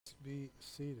Be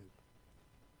seated.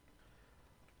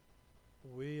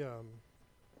 We um,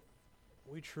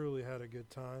 we truly had a good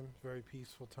time, very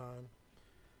peaceful time.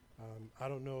 I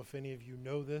don't know if any of you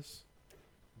know this,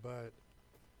 but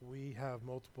we have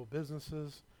multiple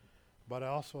businesses, but I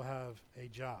also have a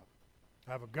job.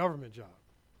 I have a government job.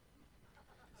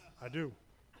 I do.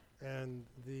 And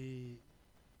the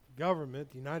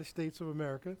government, the United States of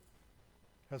America,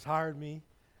 has hired me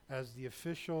as the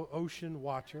official ocean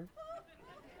watcher.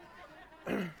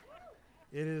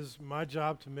 It is my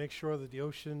job to make sure that the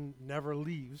ocean never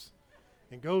leaves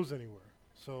and goes anywhere.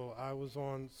 So I was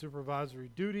on supervisory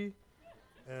duty,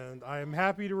 and I am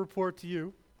happy to report to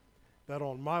you that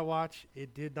on my watch,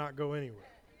 it did not go anywhere.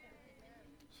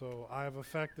 So I have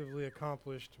effectively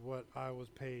accomplished what I was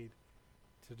paid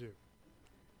to do.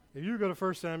 If you go to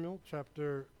 1 Samuel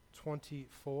chapter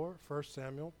 24, 1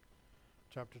 Samuel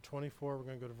chapter 24, we're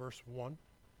going to go to verse 1.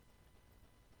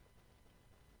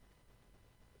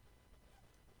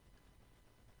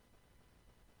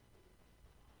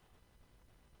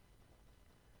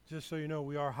 Just so you know,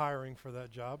 we are hiring for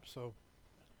that job, so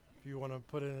if you want to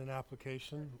put in an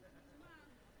application,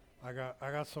 I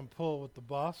got some pull with the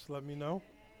boss, let me know.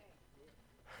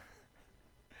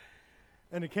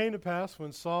 And it came to pass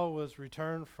when Saul was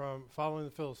returned from following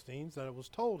the Philistines that it was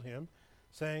told him,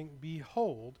 saying,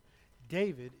 Behold,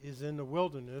 David is in the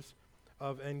wilderness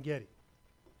of En-gedi.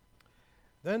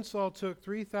 Then Saul took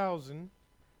 3,000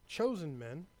 chosen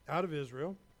men out of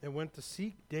Israel and went to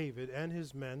seek David and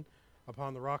his men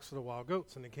upon the rocks of the wild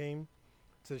goats. And it came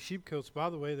to the sheepcotes by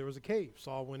the way, there was a cave.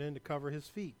 Saul went in to cover his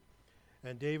feet.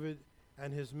 And David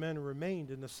and his men remained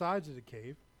in the sides of the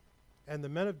cave. And the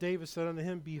men of David said unto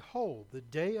him, Behold, the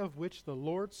day of which the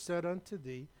Lord said unto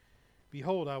thee,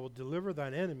 Behold, I will deliver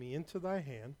thine enemy into thy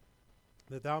hand,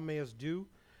 that thou mayest do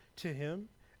to him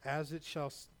as it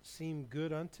shall seem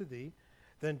good unto thee.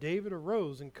 Then David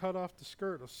arose and cut off the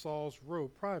skirt of Saul's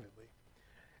robe privately.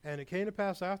 And it came to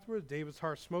pass afterwards, David's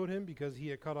heart smote him because he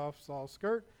had cut off Saul's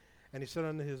skirt. And he said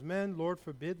unto his men, Lord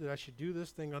forbid that I should do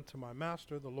this thing unto my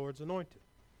master, the Lord's anointed,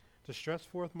 to stretch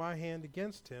forth my hand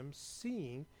against him,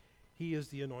 seeing he is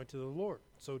the anointed of the Lord.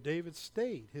 So David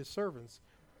stayed his servants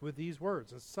with these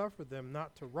words, and suffered them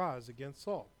not to rise against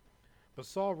Saul. But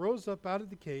Saul rose up out of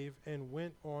the cave and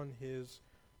went on his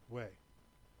way.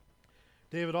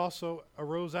 David also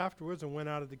arose afterwards and went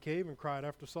out of the cave and cried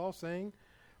after Saul, saying,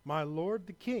 My lord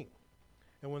the king.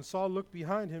 And when Saul looked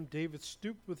behind him, David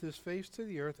stooped with his face to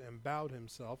the earth and bowed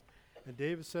himself. And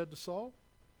David said to Saul,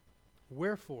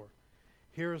 Wherefore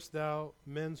hearest thou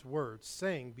men's words,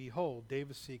 saying, Behold,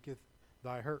 David seeketh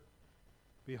thy hurt.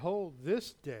 Behold,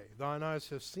 this day thine eyes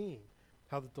have seen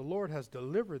how that the Lord has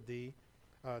delivered thee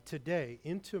today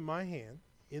into my hand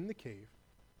in the cave.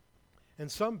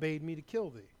 And some bade me to kill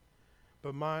thee.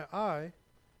 But my eye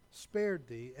spared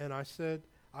thee, and I said,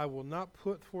 I will not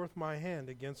put forth my hand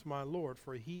against my Lord,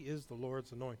 for he is the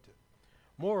Lord's anointed.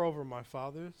 Moreover, my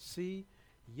father, see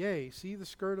the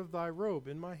skirt of thy robe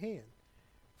in my hand.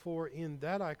 For in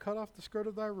that I cut off the skirt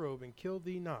of thy robe and killed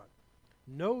thee not.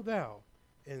 Know thou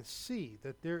and see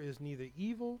that there is neither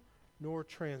evil nor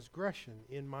transgression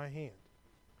in my hand.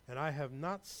 And I have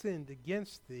not sinned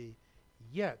against thee,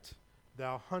 yet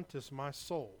thou huntest my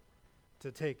soul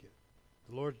to take it.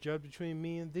 The Lord's judge between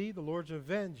me and thee, the Lord's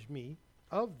avenged me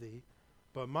of thee,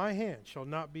 but my hand shall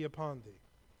not be upon thee.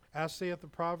 As saith the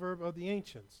proverb of the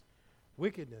ancients,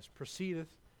 wickedness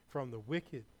proceedeth from the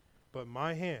wicked, but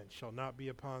my hand shall not be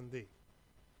upon thee.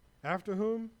 After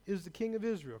whom is the king of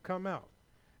Israel come out?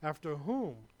 After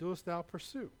whom doest thou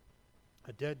pursue?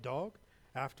 A dead dog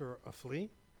after a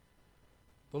flea?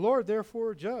 The Lord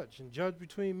therefore judge, and judge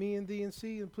between me and thee, and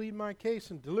see, and plead my case,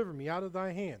 and deliver me out of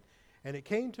thy hand. And it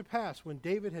came to pass, when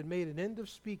David had made an end of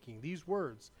speaking these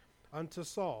words unto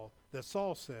Saul, that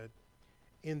Saul said,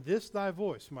 In this thy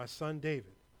voice, my son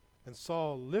David. And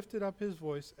Saul lifted up his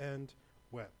voice and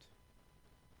wept.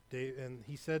 And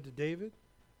he said to David,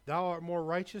 Thou art more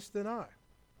righteous than I,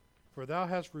 for thou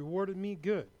hast rewarded me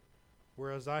good,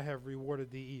 whereas I have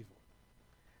rewarded thee evil.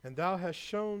 And thou hast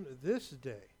shown this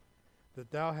day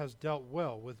that thou hast dealt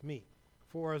well with me.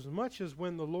 For as much as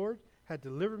when the Lord had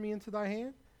delivered me into thy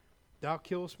hand, thou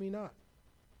killest me not.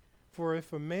 For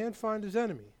if a man find his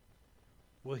enemy,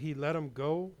 will he let him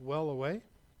go well away?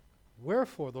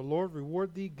 Wherefore the Lord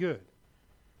reward thee good,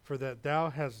 for that thou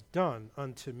hast done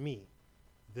unto me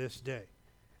this day.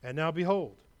 And now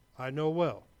behold, I know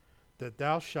well that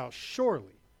thou shalt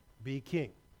surely be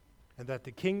king, and that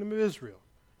the kingdom of Israel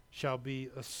shall be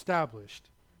established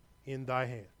in thy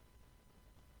hand.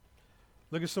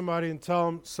 Look at somebody and tell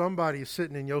them, somebody is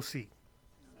sitting in your seat.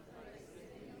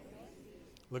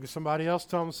 Look at somebody else,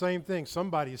 tell them the same thing.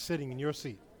 Somebody is sitting in your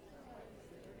seat.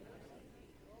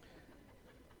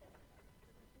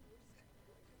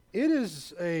 It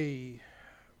is a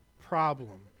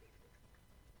problem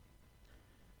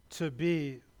to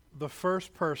be the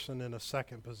first person in a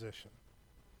second position.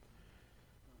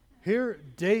 Here,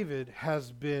 David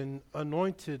has been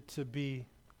anointed to be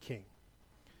king.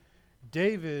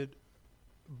 David,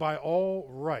 by all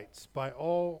rights, by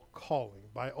all calling,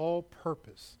 by all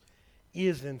purpose,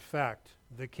 is in fact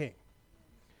the king.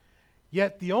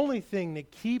 Yet the only thing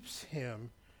that keeps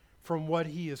him from what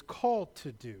he is called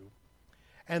to do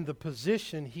and the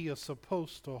position he is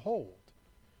supposed to hold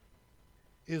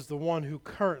is the one who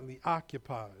currently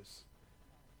occupies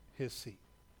his seat.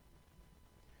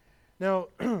 Now,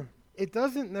 it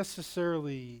doesn't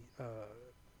necessarily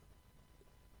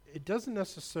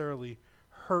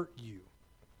hurt you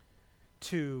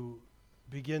to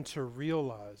begin to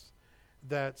realize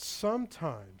that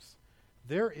sometimes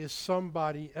there is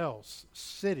somebody else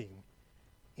sitting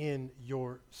in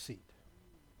your seat.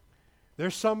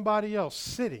 There's somebody else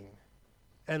sitting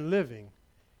and living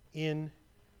in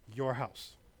your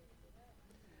house.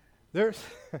 There's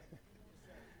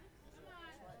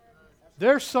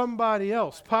somebody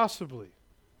else possibly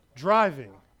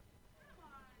driving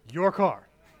your car.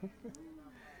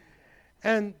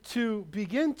 And to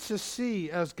begin to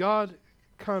see as God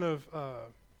kind of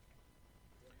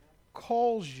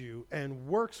calls you and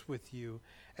works with you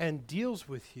and deals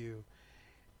with you,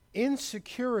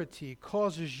 insecurity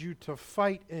causes you to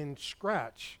fight and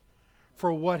scratch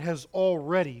for what has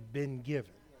already been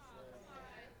given.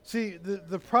 See,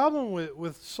 the problem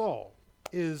with Saul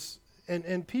is,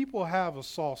 and people have a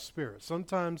Saul spirit.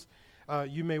 Sometimes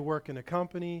you may work in a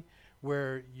company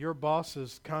where your boss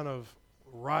is kind of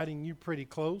riding you pretty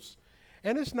close,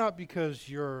 and it's not because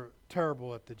you're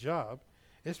terrible at the job,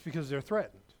 it's because they're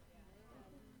threatened.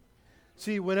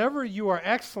 See, whenever you are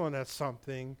excellent at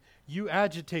something, you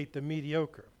agitate the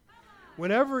mediocre.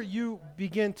 Whenever you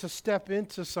begin to step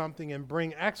into something and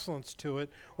bring excellence to it,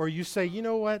 or you say, you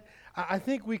know what, I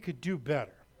think we could do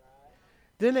better,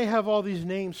 then they have all these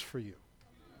names for you.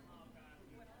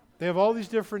 They have all these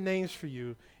different names for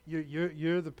you.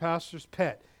 You're the pastor's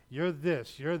pet. You're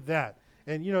this, you're that.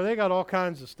 And, you know, they got all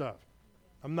kinds of stuff.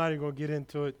 I'm not even going to get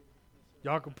into it.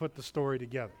 Y'all can put the story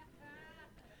together.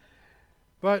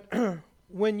 But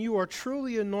when you are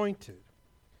truly anointed,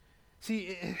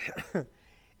 see,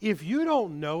 if you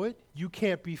don't know it, you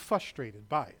can't be frustrated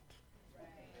by it.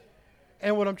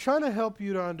 And what I'm trying to help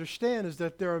you to understand is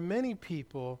that there are many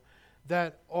people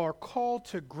that are called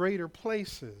to greater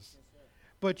places,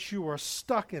 but you are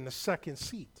stuck in the second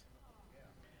seat.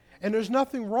 And there's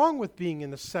nothing wrong with being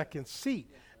in the second seat,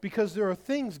 because there are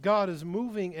things God is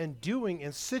moving and doing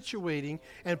and situating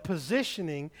and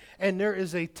positioning, and there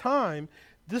is a time.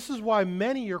 This is why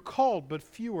many are called, but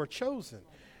few are chosen.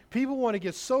 People want to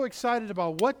get so excited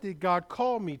about what did God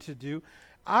call me to do.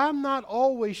 I'm not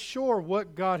always sure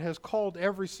what God has called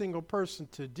every single person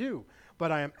to do,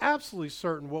 but I am absolutely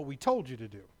certain what we told you to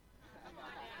do.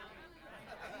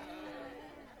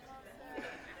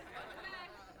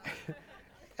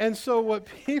 And so what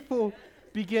people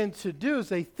begin to do is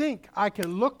they think I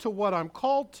can look to what I'm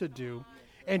called to do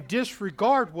and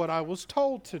disregard what I was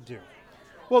told to do.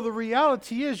 Well, the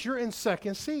reality is you're in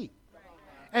second seat.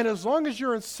 And as long as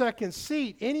you're in second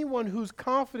seat, anyone who's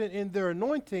confident in their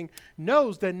anointing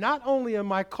knows that not only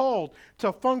am I called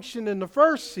to function in the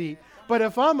first seat, but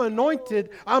if I'm anointed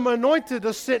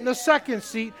to sit in the second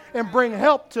seat and bring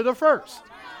help to the first.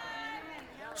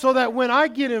 So that when I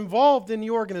get involved in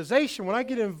the organization, when I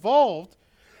get involved,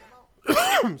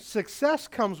 success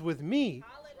comes with me.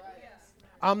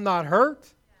 I'm not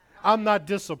hurt. I'm not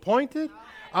disappointed.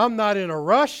 I'm not in a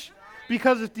rush.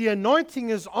 Because if the anointing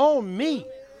is on me,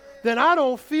 then I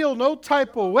don't feel no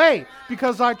type of way,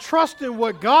 because I trust in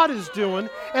what God is doing,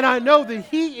 and I know that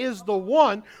He is the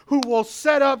one who will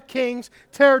set up kings,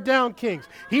 tear down kings.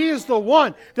 He is the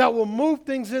one that will move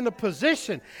things into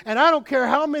position, and I don't care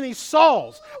how many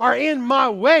Sauls are in my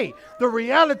way. The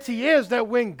reality is that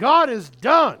when God is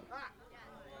done,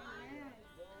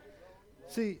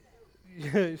 see,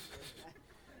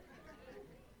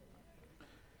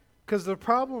 because the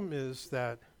problem is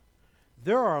that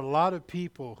there are a lot of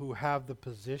people who have the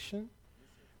position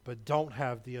but don't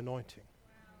have the anointing.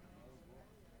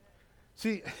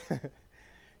 See,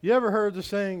 you ever heard the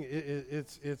saying,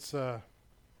 it's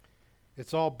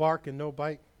all bark and no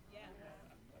bite? Yeah.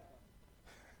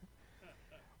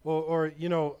 Well, or, you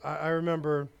know, I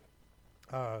remember,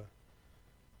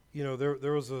 you know,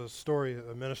 there was a story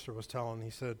a minister was telling.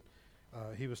 He said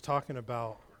he was talking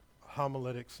about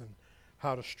homiletics and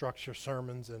how to structure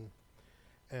sermons,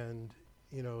 And,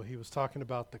 he was talking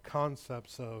about the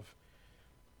concepts of,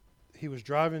 he was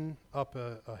driving up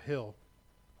a hill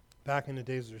back in the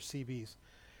days of the CBs,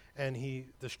 and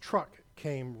this truck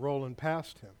came rolling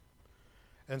past him.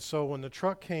 And so when the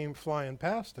truck came flying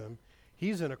past him,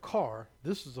 he's in a car.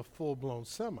 This is a full-blown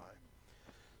semi.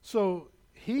 So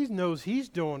he knows he's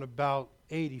doing about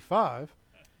 85,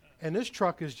 and this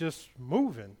truck is just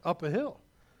moving up a hill.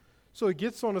 So he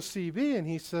gets on a CB, and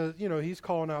he says, he's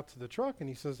calling out to the truck, and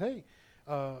he says, hey,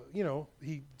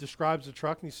 he describes the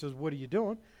truck, and he says, what are you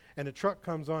doing? And the truck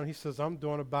comes on, and he says, I'm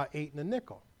doing about 8 and a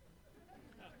nickel.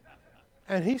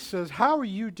 And he says, how are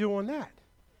you doing that?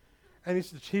 And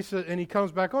he said, and he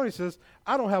comes back on, he says,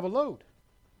 I don't have a load.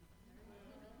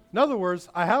 In other words,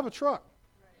 I have a truck,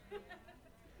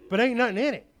 but ain't nothing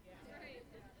in it.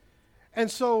 And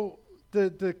so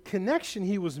the connection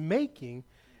he was making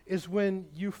is when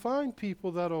you find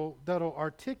people that'll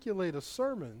articulate a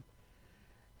sermon,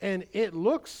 and it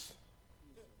looks,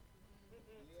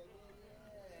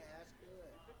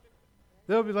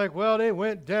 they'll be like, well, they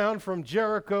went down from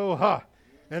Jericho,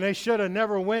 and they should have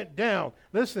never went down.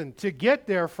 Listen, to get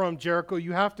there from Jericho,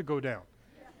 you have to go down.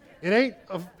 It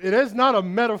is not a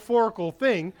metaphorical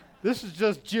thing. This is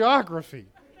just geography.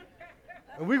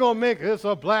 And we're going to make this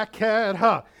a black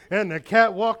cat, and the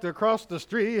cat walked across the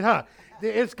street,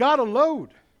 It's got a load.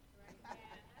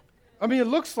 I mean, it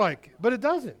looks like, but it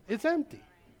doesn't. It's empty.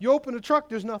 You open the truck,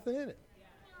 there's nothing in it.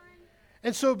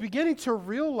 And so beginning to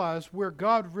realize where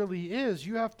God really is,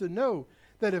 you have to know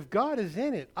that if God is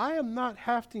in it, I am not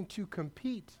having to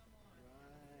compete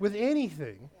with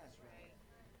anything,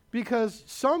 because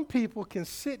some people can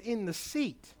sit in the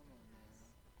seat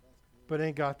but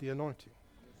ain't got the anointing.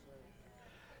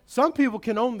 Some people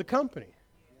can own the company,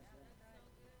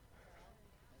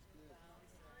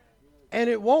 and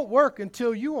it won't work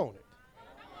until you own it.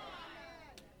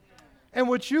 And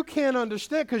what you can't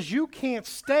understand, because you can't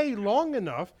stay long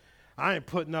enough, I ain't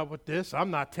putting up with this.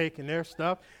 I'm not taking their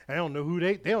stuff. They don't know who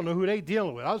they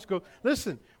dealing with. I'll just go,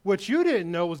 listen, what you didn't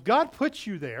know was God put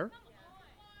you there.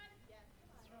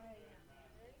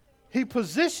 He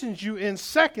positions you in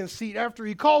second seat after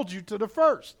he called you to the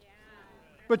first.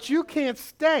 But you can't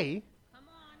stay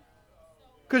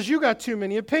because you got too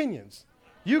many opinions.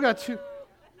 You got too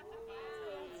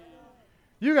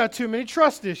many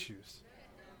trust issues.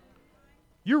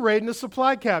 You're raiding the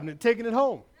supply cabinet, taking it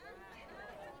home.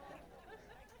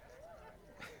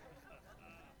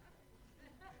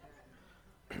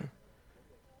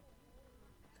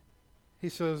 He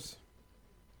says,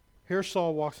 here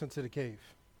Saul walks into the cave.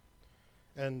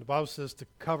 And the Bible says to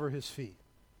cover his feet.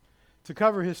 To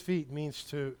cover his feet means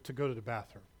to go to the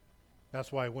bathroom.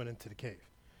 That's why he went into the cave.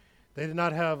 They did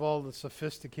not have all the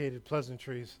sophisticated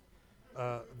pleasantries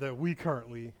that we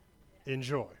currently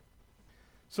enjoy.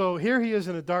 So here he is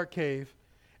in a dark cave,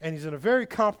 and he's in a very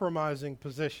compromising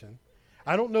position.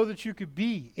 I don't know that you could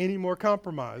be any more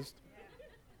compromised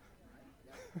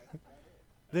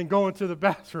than going to the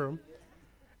bathroom.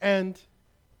 And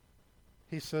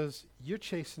he says, you're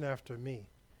chasing after me,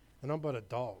 and I'm but a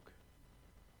dog.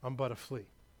 I'm but a flea.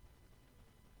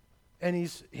 And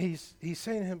he's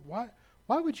saying to him, why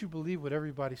would you believe what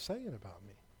everybody's saying about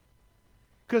me?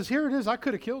 Because here it is, I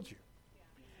could have killed you.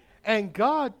 And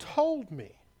God told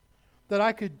me that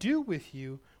I could do with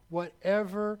you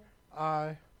whatever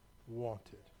I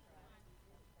wanted.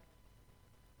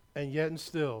 And yet and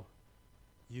still,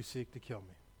 you seek to kill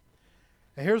me.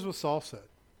 And here's what Saul said.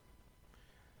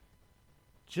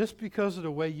 Just because of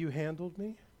the way you handled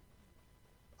me,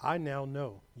 I now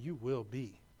know you will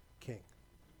be king.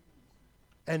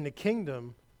 And the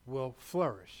kingdom will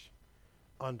flourish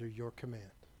under your command.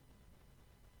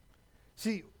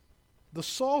 See, the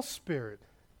Saul spirit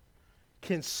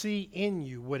can see in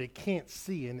you what it can't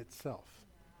see in itself.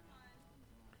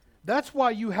 That's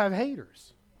why you have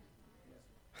haters.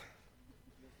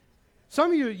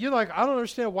 Some of you, you're like, I don't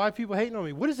understand why people hating on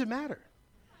me. What does it matter?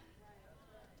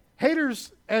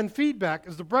 Haters and feedback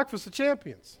is the breakfast of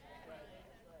champions.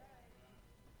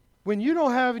 When you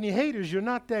don't have any haters, you're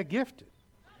not that gifted.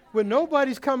 When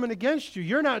nobody's coming against you,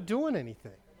 you're not doing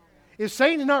anything. If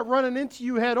Satan's not running into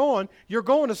you head on, you're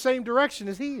going the same direction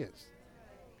as he is.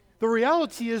 The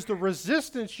reality is the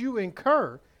resistance you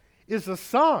incur is a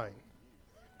sign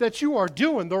that you are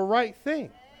doing the right thing.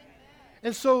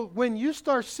 And so when you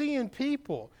start seeing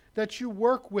people that you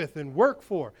work with and work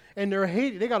for, and they're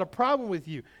hated, they got a problem with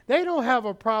you. They don't have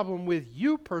a problem with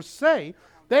you per se.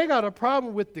 They got a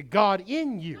problem with the God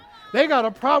in you. They got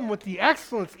a problem with the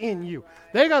excellence in you.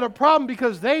 They got a problem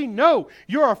because they know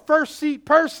you're a first seat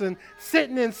person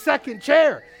sitting in second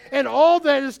chair. And all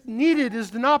that is needed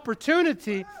is an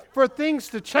opportunity for things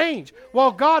to change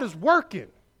while God is working.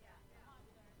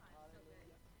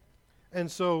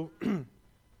 And so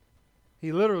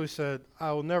he literally said,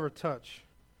 I will never touch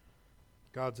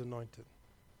God's anointed.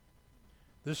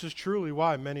 This is truly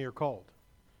why many are called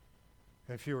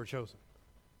and few are chosen.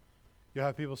 You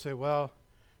have people say, well,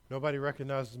 nobody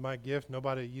recognizes my gift.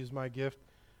 Nobody used my gift.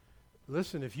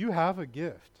 Listen, if you have a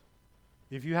gift,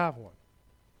 if you have one,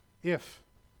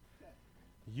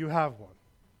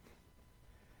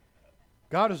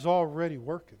 God is already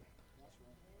working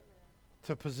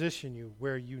to position you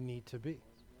where you need to be.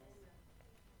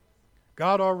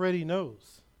 God already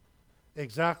knows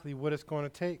exactly what it's going to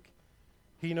take.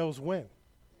 He knows when.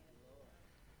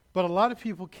 But a lot of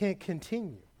people can't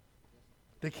continue.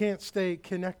 They can't stay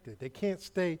connected. They can't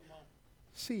stay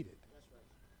seated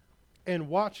and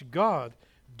watch God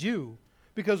do,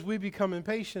 because we become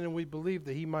impatient and we believe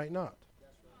that he might not.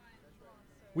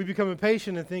 We become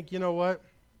impatient and think, you know what?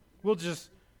 We'll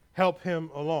just help him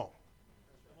along.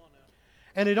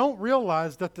 And they don't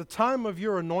realize that the time of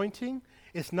your anointing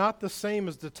is not the same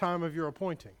as the time of your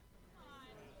appointing.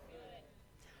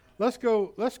 Let's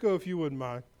go, if you wouldn't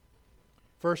mind.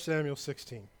 1 Samuel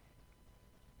 16.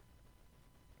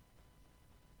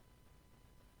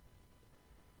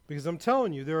 Because I'm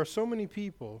telling you, there are so many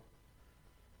people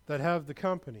that have the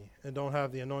company and don't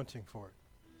have the anointing for it.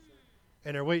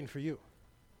 And they're waiting for you.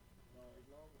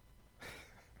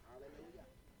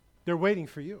 They're waiting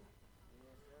for you.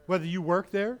 Whether you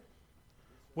work there,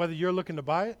 whether you're looking to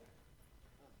buy it.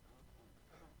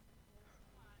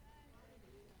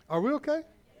 Are we okay?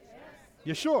 Yes.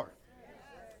 You sure?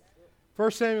 Yes.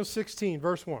 1 Samuel 16,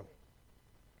 verse 1.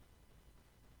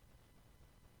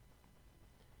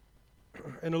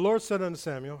 And the Lord said unto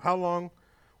Samuel, how long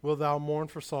wilt thou mourn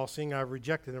for Saul, seeing I have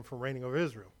rejected him from reigning over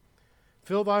Israel?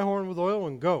 Fill thy horn with oil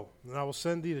and go, and I will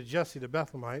send thee to Jesse the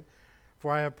Bethlehemite,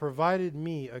 for I have provided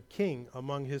me a king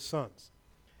among his sons.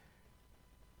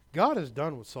 God is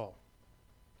done with Saul.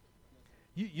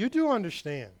 You do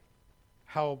understand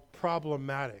how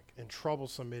problematic and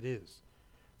troublesome it is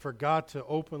for God to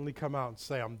openly come out and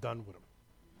say, I'm done with him.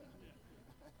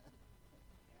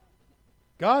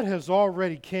 God has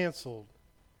already canceled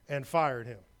and fired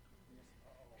him.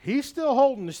 He's still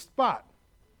holding the spot,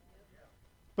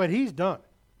 but he's done.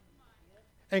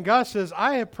 And God says,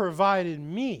 I have provided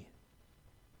me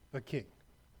a king,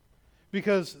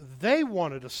 because they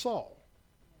wanted a Saul.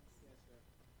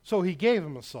 So he gave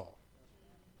him a Saul.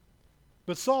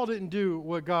 But Saul didn't do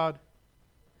what God...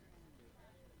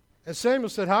 And Samuel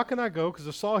said, how can I go? Because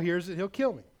if Saul hears it, he'll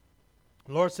kill me.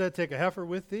 The Lord said, take a heifer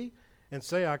with thee, and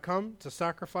say, I come to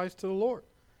sacrifice to the Lord.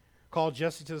 Call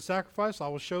Jesse to the sacrifice. I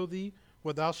will show thee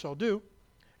what thou shalt do.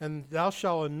 And thou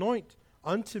shalt anoint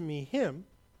unto me him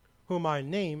whom I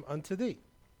name unto thee.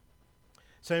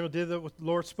 Samuel did what the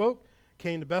Lord spoke,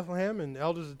 came to Bethlehem, and the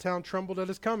elders of the town trembled at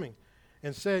his coming,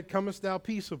 and said, comest thou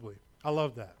peaceably? I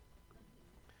love that.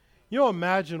 You know,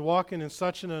 imagine walking in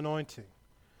such an anointing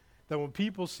that when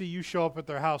people see you show up at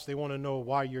their house, they want to know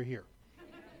why you're here.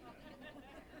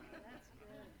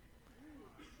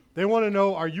 They want to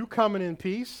know, are you coming in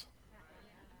peace?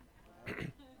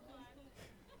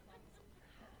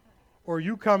 Or are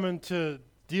you coming to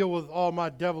deal with all my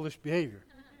devilish behavior?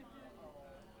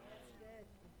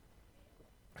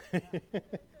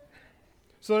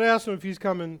 So they asked him if he's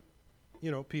coming,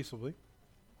 peaceably.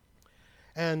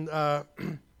 And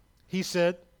he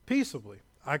said, peaceably.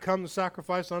 I come to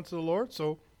sacrifice unto the Lord,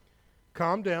 so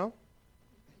calm down.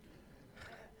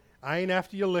 I ain't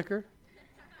after your liquor.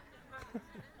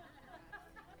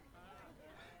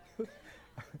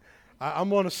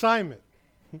 I'm on assignment.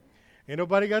 Ain't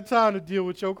nobody got time to deal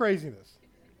with your craziness.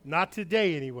 Not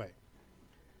today, anyway.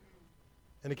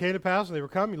 And it came to pass, when they were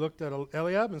come, he looked at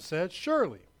Eliab and said,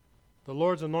 surely the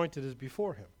Lord's anointed is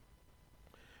before him.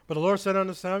 But the Lord said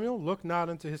unto Samuel, look not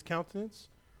unto his countenance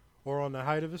or on the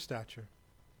height of his stature,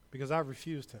 because I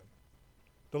refused him.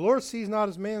 The Lord sees not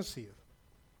as man seeth.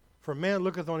 For man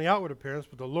looketh on the outward appearance,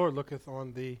 but the Lord looketh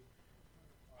on the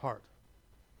heart.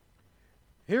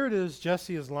 Here it is,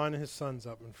 Jesse is lining his sons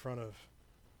up in front of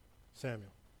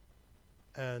Samuel.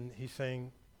 And he's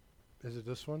saying, is it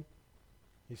this one?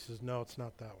 He says, no, it's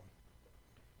not that one.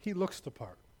 He looks the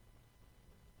part.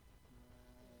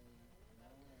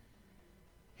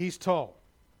 He's tall.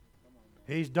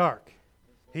 He's dark.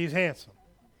 He's handsome.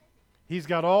 He's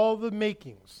got all the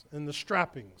makings and the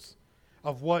strappings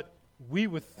of what we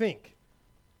would think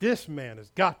this man has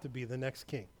got to be the next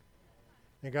king.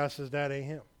 And God says, that ain't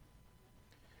him.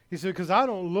 He said, because I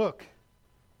don't look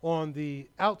on the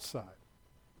outside.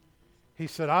 He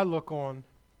said, I look on.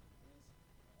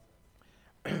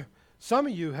 Some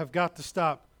of you have got to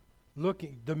stop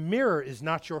looking. The mirror is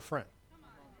not your friend.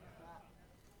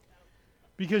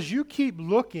 Because you keep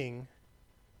looking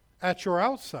at your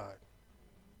outside.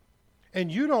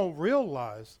 And you don't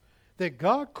realize that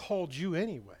God called you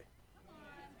anyway.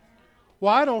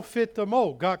 Well, I don't fit the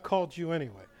mold. God called you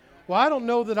anyway. Well, I don't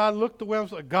know that I look the way I'm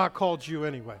supposed to. God called you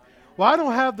anyway. Well, I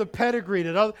don't have the pedigree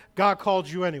that other. God called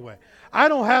you anyway. I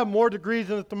don't have more degrees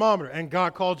than a thermometer, and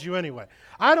God called you anyway.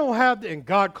 I don't have, and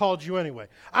God called you anyway.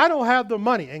 I don't have the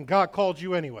money, and God called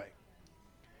you anyway.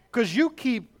 Because you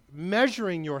keep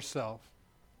measuring yourself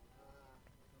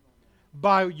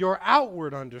by your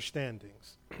outward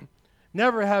understandings,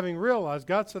 never having realized,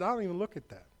 God said, I don't even look at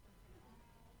that.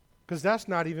 Because that's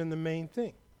not even the main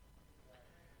thing.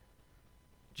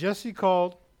 Jesse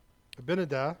called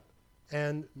Abinadab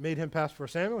and made him pass for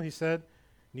Samuel. He said,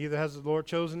 neither has the Lord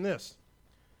chosen this.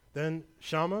 Then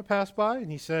Shammah passed by,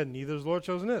 and he said, neither has the Lord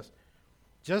chosen this.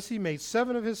 Jesse made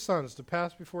 7 of his sons to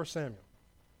pass before Samuel.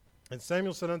 And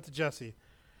Samuel said unto Jesse,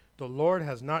 the Lord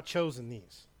has not chosen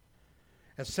these.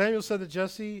 And Samuel said to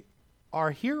Jesse,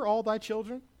 are here all thy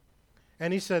children?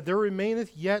 And he said, there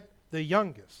remaineth yet the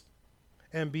youngest.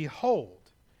 And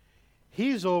behold,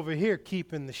 he's over here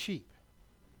keeping the sheep.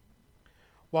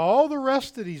 While all the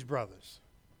rest of these brothers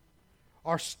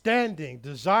are standing,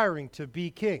 desiring to be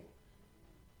king,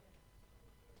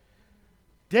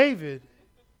 David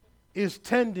is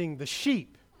tending the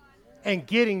sheep and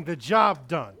getting the job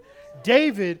done.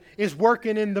 David is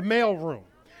working in the mailroom.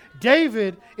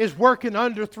 David is working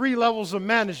under 3 levels of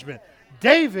management.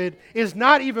 David is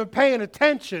not even paying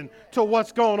attention to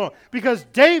what's going on because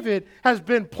David has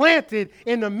been planted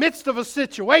in the midst of a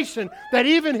situation that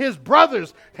even his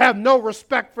brothers have no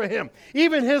respect for him.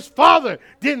 Even his father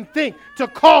didn't think to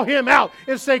call him out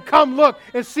and say, come look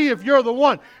and see if you're the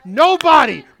one.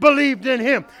 Nobody believed in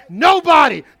him.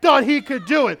 Nobody thought he could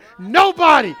do it.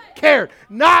 Nobody cared.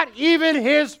 Not even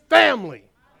his family.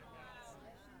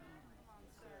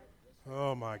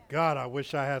 Oh, my God, I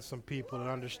wish I had some people that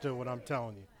understood what I'm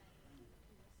telling you.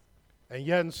 And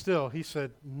yet and still, he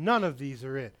said, none of these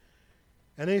are it.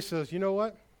 And then he says, you know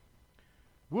what?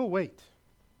 We'll wait.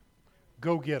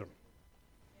 Go get them.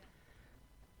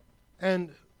 And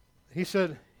he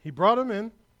said, he brought them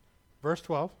in, verse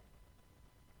 12.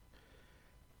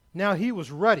 Now he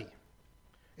was ruddy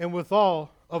and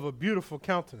withal of a beautiful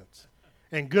countenance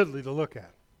and goodly to look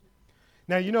at.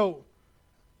 Now, you know,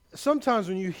 sometimes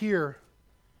when you hear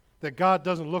that God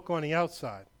doesn't look on the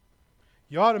outside,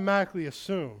 you automatically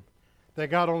assume that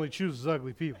God only chooses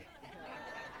ugly people.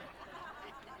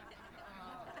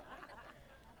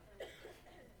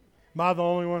 Am I the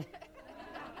only one?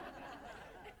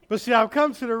 But see, I've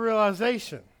come to the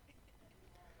realization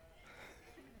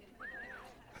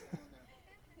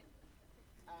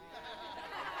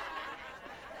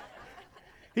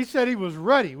he said he was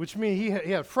ruddy, which means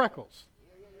he had freckles.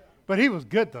 But he was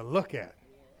good to look at.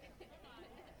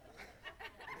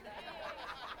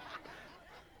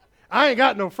 I ain't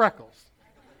got no freckles.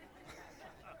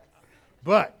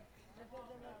 But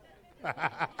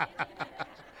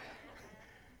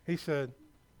he said,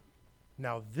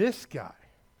 now this guy,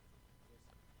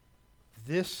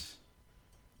 this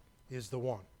is the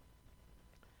one.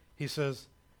 He says,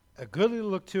 a goodly to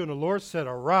look to, and the Lord said,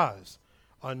 arise,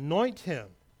 anoint him,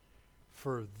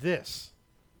 for this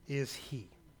is he.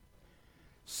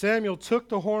 Samuel took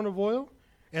the horn of oil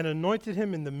and anointed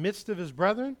him in the midst of his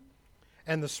brethren.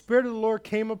 And the Spirit of the Lord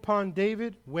came upon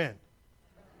David when?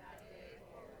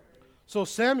 So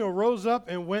Samuel rose up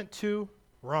and went to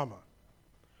Ramah.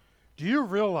 Do you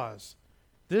realize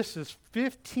this is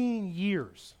 15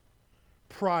 years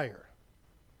prior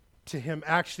to him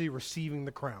actually receiving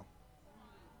the crown?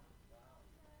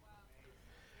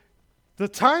 The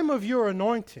time of your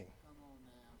anointing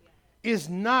is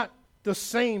not the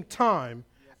same time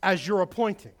as your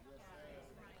appointing.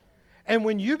 And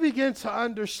when you begin to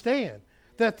understand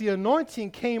that the anointing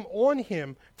came on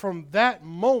him from that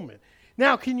moment.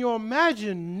 Now, can you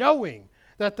imagine knowing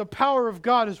that the power of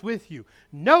God is with you,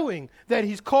 knowing that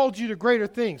he's called you to greater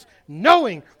things,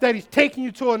 knowing that he's taking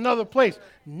you to another place,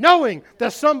 knowing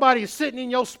that somebody is sitting in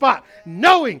your spot,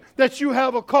 knowing that you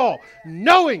have a call,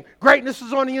 knowing greatness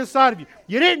is on the inside of you.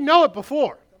 You didn't know it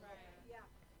before.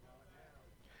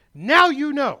 Now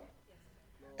you know.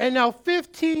 And now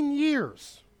 15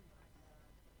 years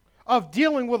of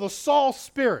dealing with a Saul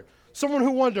spirit, someone who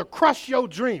wanted to crush your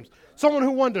dreams, someone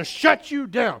who wanted to shut you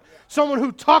down, someone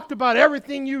who talked about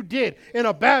everything you did in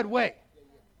a bad way.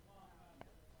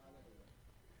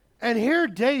 And here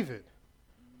David,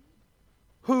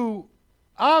 who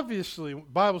obviously, the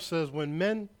Bible says when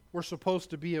men were supposed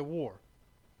to be at war,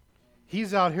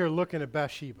 he's out here looking at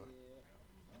Bathsheba.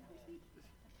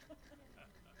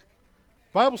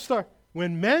 Bible start,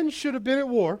 when men should have been at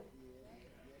war,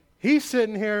 he's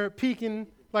sitting here peeking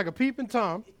like a peeping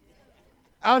Tom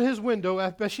out his window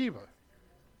at Bathsheba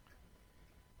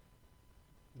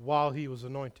while he was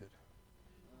anointed.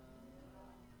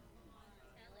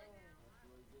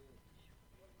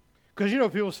 Because,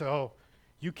 people say, oh,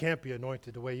 you can't be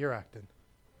anointed the way you're acting.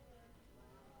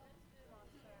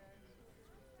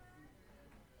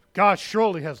 God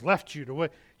surely has left you the way.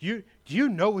 Do you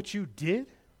know what you did?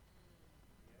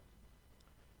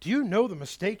 Do you know the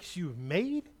mistakes you've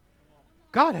made?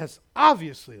 God has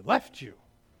obviously left you.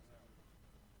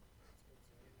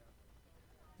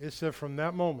 It said from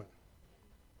that moment,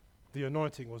 the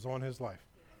anointing was on his life.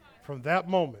 From that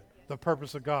moment, the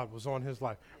purpose of God was on his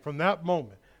life. From that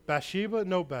moment, Bathsheba,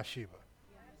 no Bathsheba.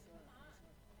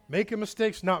 Making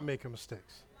mistakes, not making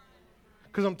mistakes.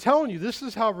 Because I'm telling you, this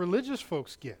is how religious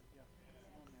folks get.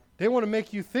 They want to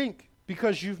make you think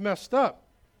because you've messed up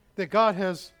that God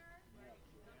has...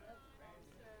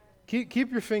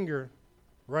 Keep your finger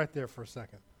right there for a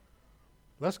second.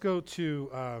 Let's go to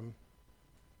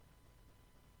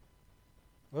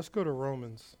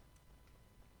Romans.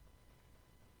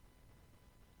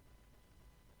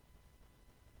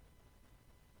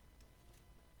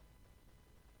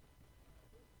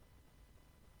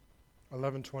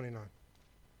 $11.29.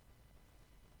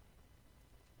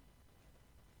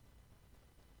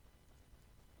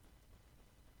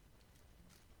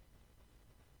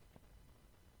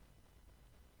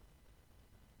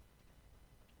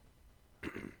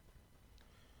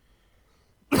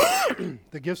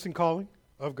 The gifts and calling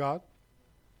of God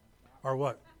are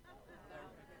what?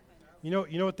 You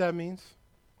know what that means?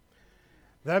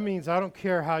 That means I don't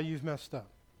care how you've messed up.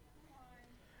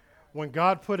 When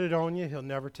God put it on you, he'll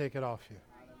never take it off you.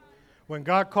 When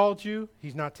God called you,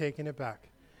 he's not taking it back.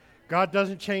 God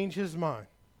doesn't change his mind.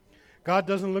 God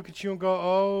doesn't look at you and go,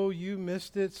 oh, you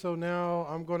missed it, so now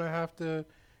I'm going to have to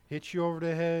hit you over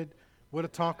the head with a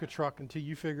Tonka truck until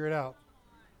you figure it out.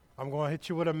 I'm going to hit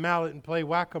you with a mallet and play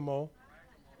whack-a-mole.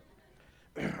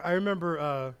 I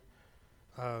remember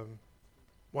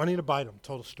Juanita Bynum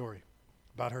told a story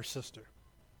about her sister.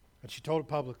 And she told it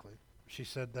publicly. She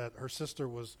said that her sister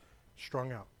was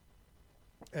strung out.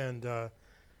 And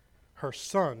her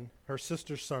son, her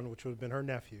sister's son, which would have been her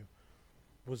nephew,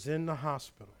 was in the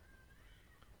hospital,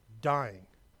 dying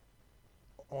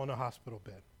on a hospital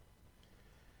bed.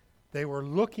 They were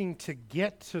looking to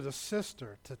get to the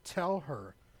sister to tell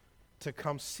her to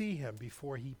come see him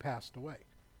before he passed away.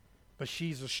 But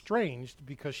she's estranged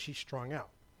because she's strung out.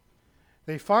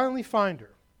 They finally find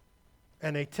her,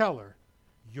 and they tell her,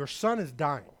 your son is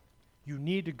dying. You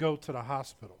need to go to the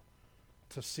hospital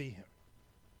to see him.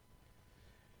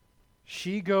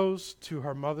 She goes to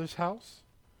her mother's house.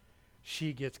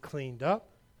 She gets cleaned up.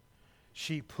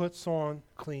 She puts on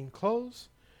clean clothes.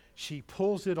 She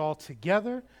pulls it all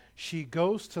together. She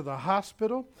goes to the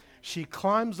hospital. She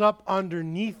climbs up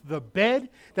underneath the bed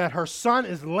that her son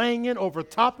is laying in over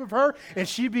top of her, and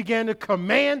she began to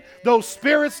command those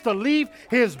spirits to leave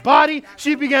his body.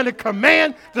 She began to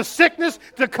command the sickness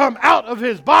to come out of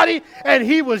his body, and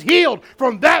he was healed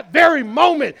from that very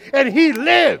moment, and he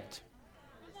lived.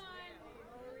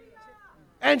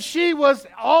 And she was,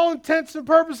 all intents and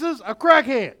purposes, a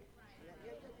crackhead.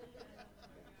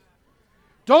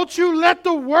 Don't you let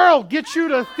the world get you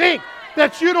to think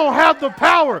that you don't have the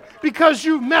power because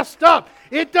you messed up.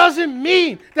 It doesn't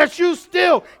mean that you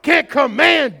still can't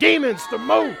command demons to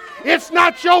move. It's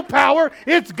not your power,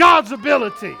 it's God's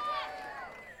ability.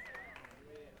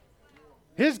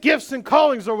 His gifts and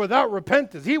callings are without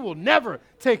repentance. He will never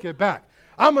take it back.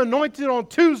 I'm anointed on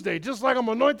Tuesday just like I'm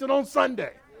anointed on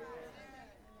Sunday.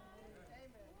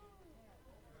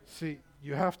 See,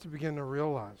 you have to begin to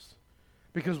realize,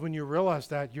 because when you realize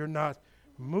that, you're not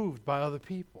moved by other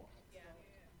people.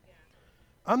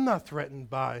 I'm not threatened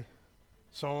by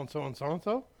so-and-so and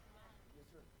so-and-so.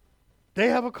 They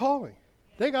have a calling.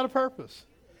 They got a purpose.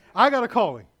 I got a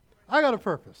calling. I got a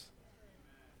purpose.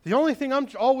 The only thing I'm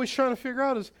always trying to figure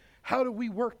out is, how do we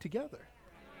work together?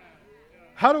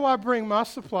 How do I bring my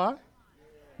supply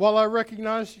while I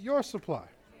recognize your supply?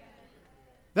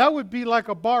 That would be like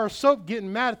a bar of soap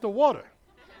getting mad at the water.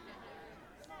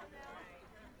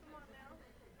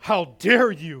 How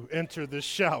dare you enter this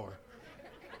shower?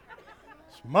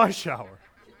 It's my shower.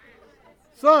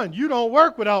 Son, you don't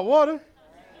work without water.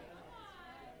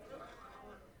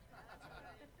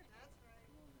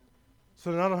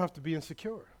 So then I don't have to be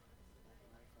insecure.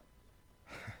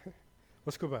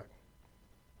 Let's go back.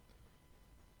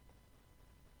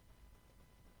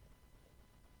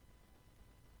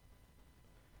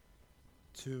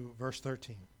 To verse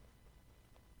 13.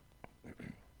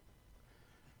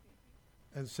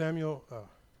 And Samuel,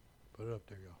 put it up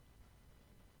there, y'all.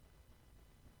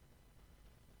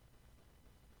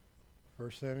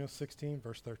 1 Samuel 16,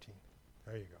 verse 13.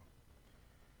 There you go.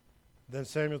 Then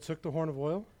Samuel took the horn of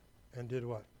oil and did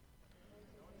what?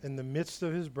 In the midst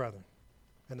of his brethren.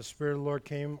 And the Spirit of the Lord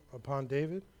came upon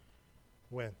David.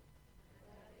 When?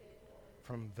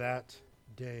 From that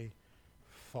day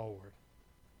forward.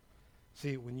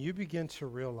 See, when you begin to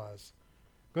realize,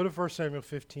 go to 1 Samuel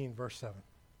 15, verse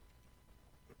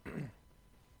 7.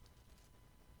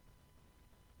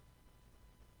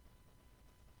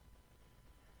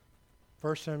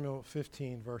 1 Samuel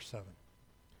 15, verse 7.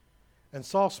 And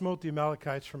Saul smote the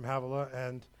Amalekites from Havilah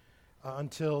and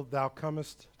until thou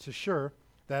comest to Shur,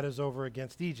 that is over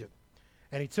against Egypt.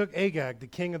 And he took Agag, the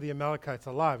king of the Amalekites,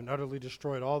 alive and utterly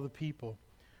destroyed all the people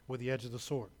with the edge of the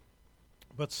sword.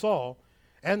 But Saul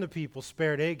and the people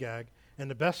spared Agag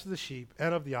and the best of the sheep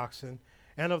and of the oxen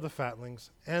and of the fatlings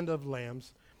and of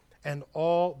lambs and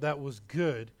all that was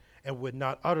good, and would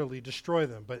not utterly destroy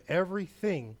them, but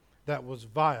everything that was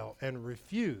vile and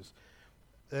refuse,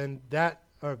 and that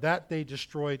they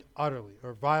destroyed utterly,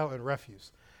 or vile and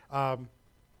refuse.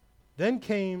 Then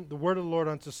came the word of the Lord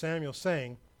unto Samuel,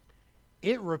 saying,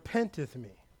 It repenteth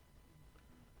me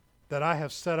that I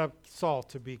have set up Saul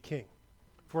to be king,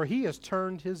 for he has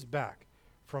turned his back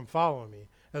from following me,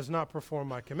 has not performed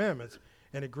my commandments.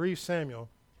 And it grieved Samuel,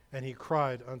 and he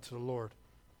cried unto the Lord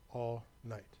all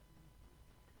night.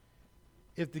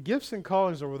 If the gifts and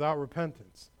callings are without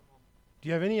repentance, do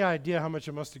you have any idea how much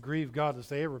it must have grieved God to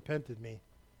say, It repented me?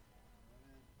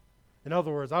 In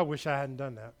other words, I wish I hadn't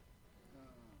done that.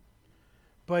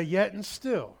 But yet and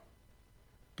still,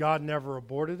 God never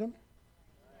aborted him.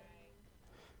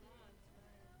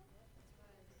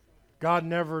 God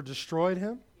never destroyed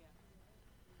him.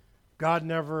 God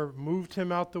never moved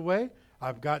him out the way.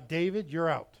 I've got David, you're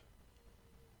out.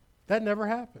 That never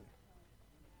happened.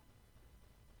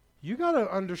 You got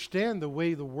to understand the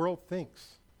way the world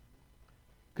thinks.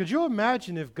 Could you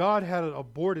imagine if God had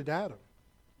aborted Adam?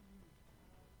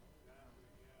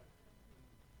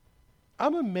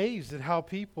 I'm amazed at how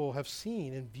people have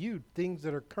seen and viewed things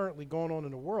that are currently going on in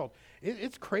the world.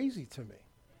 It's crazy to me.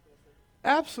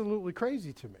 Absolutely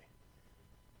crazy to me.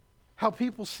 How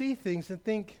people see things and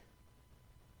think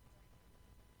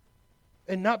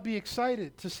and not be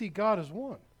excited to see God as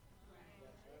one.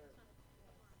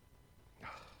 Oh,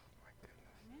 my goodness.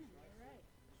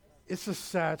 It's a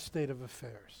sad state of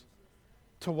affairs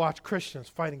to watch Christians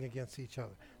fighting against each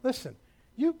other. Listen,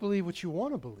 you believe what you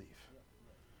want to believe.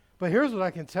 But here's what I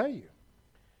can tell you.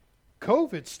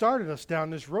 COVID started us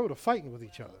down this road of fighting with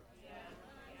each other.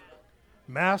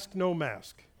 Mask, no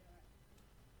mask.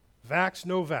 Vax,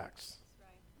 no vax.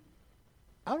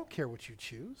 I don't care what you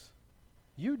choose.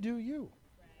 You do you.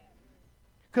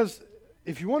 Because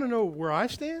if you want to know where I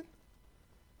stand,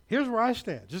 here's where I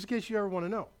stand, just in case you ever want to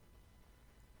know.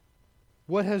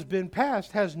 What has been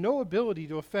passed has no ability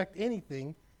to affect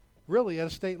anything really at a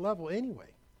state level anyway.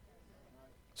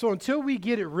 So until we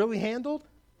get it really handled,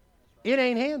 it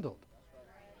ain't handled.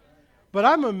 But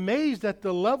I'm amazed at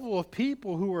the level of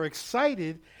people who are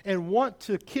excited and want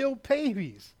to kill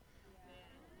babies.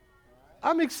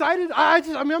 I'm excited.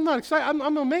 I'm not excited.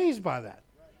 I'm amazed by that.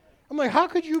 I'm like, how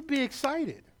could you be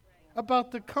excited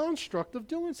about the construct of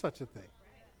doing such a thing?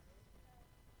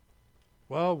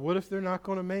 Well, what if they're not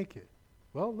going to make it?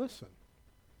 Well, listen.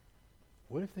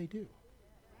 What if they do?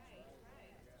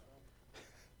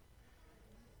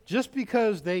 Just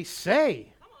because they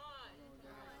say.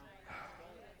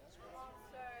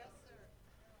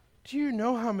 Do you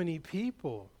know how many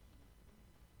people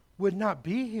would not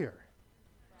be here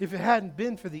if it hadn't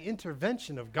been for the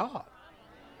intervention of God?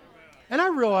 And I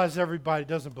realize everybody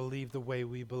doesn't believe the way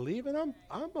we believe, and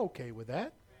I'm okay with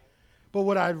that. But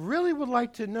what I really would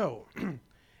like to know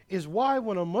is why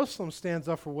when a Muslim stands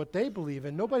up for what they believe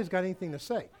in, nobody's got anything to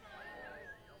say.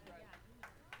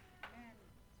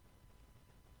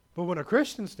 But when a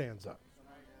Christian stands up,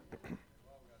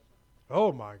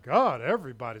 oh my God,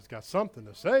 everybody's got something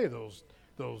to say. Those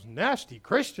nasty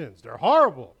Christians, they're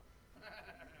horrible.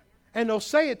 And they'll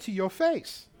say it to your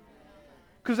face.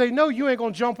 Because they know you ain't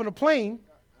going to jump in a plane.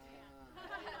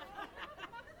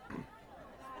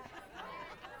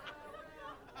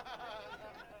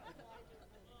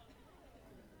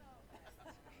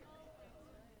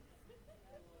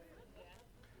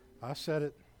 I said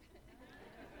it,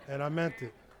 and I meant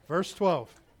it. Verse 12.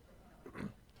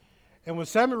 And when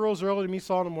Samuel rose early to meet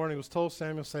Saul in the morning, it was told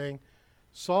Samuel, saying,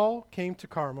 Saul came to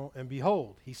Carmel, and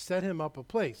behold, he set him up a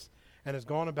place, and has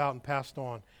gone about and passed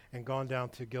on, and gone down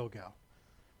to Gilgal.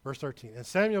 Verse 13, and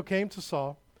Samuel came to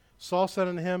Saul. Saul said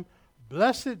unto him,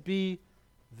 Blessed be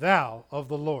thou of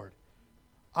the Lord.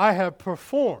 I have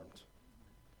performed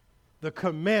the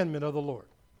commandment of the Lord.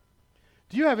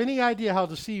 Do you have any idea how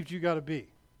deceived you got to be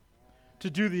to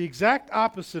do the exact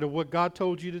opposite of what God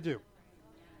told you to do?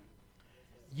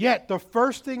 Yet the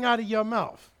first thing out of your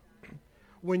mouth,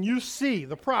 when you see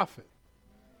the prophet,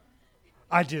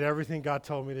 I did everything God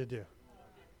told me to do.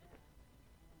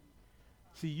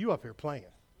 See, you up here playing.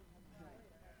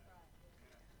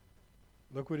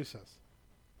 Look what he says.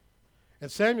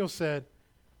 And Samuel said,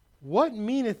 What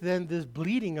meaneth then this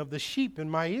bleating of the sheep in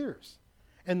my ears,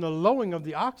 and the lowing of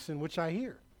the oxen which I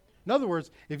hear? In other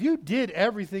words, if you did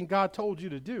everything God told you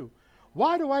to do,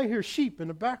 why do I hear sheep in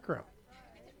the background?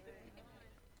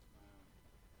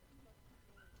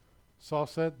 Saul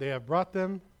said, They have brought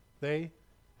them, they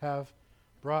have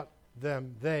brought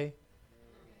them, they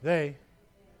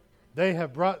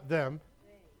have brought them.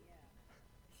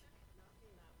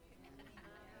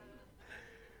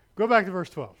 Go back to verse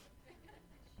 12.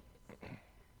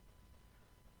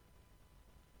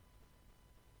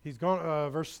 He's gone,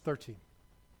 verse 13.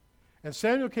 And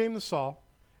Samuel came to Saul,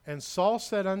 and Saul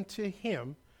said unto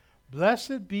him,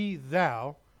 Blessed be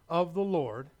thou of the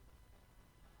Lord.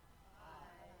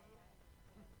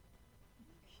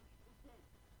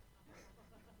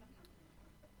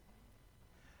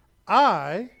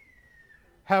 I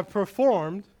have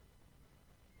performed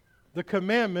the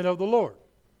commandment of the Lord.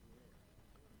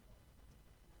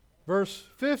 Verse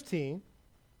 15,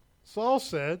 Saul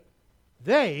said,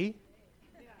 They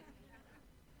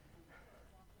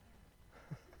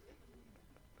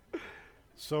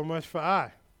so much for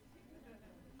I.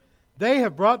 They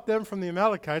have brought them from the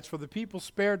Amalekites, for the people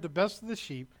spared the best of the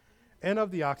sheep and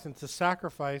of the oxen to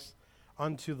sacrifice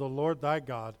unto the Lord thy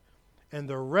God, and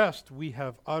the rest we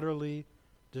have utterly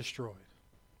destroyed.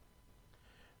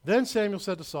 Then Samuel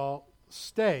said to Saul,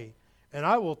 Stay, and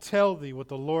I will tell thee what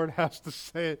the Lord has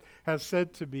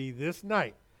said to me this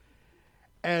night.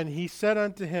 And he said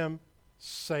unto him,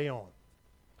 Say on.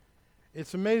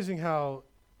 It's amazing how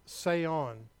say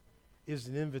on is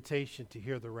an invitation to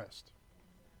hear the rest.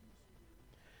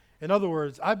 In other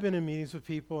words, I've been in meetings with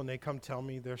people and they come tell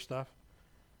me their stuff.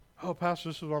 Oh, Pastor,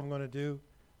 this is what I'm going to do.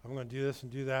 I'm going to do this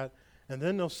and do that. And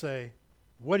then they'll say,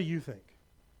 What do you think?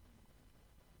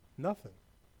 Nothing.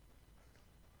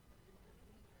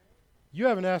 You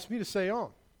haven't asked me to say on.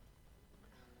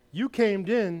 You came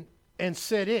in and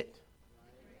said it.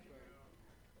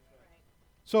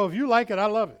 So if you like it, I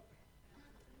love it.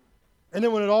 And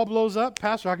then when it all blows up,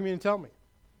 Pastor, how come you didn't tell me?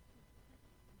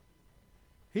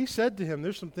 He said to him,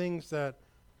 There's some things that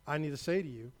I need to say to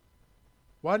you.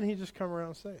 Why didn't he just come around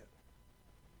and say it?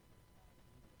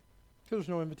 Because there's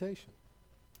no invitation.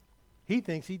 He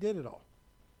thinks he did it all.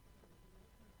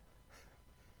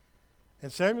 And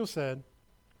Samuel said,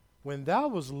 When thou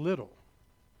was little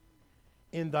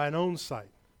in thine own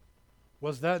sight,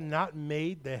 was that not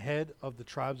made the head of the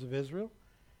tribes of Israel?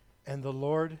 And the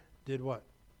Lord did what?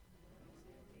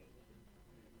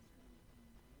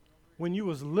 When you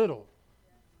was little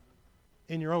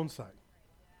in your own sight.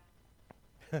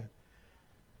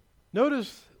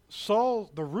 Notice Saul,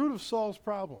 the root of Saul's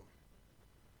problem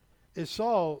is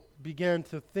Saul began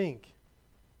to think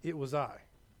it was I.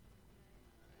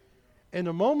 And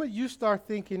the moment you start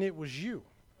thinking it was you,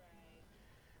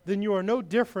 then you are no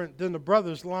different than the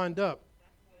brothers lined up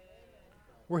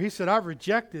where he said, I've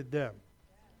rejected them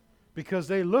because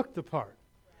they look the part,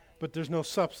 but there's no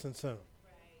substance in them.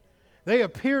 They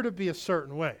appear to be a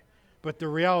certain way, but the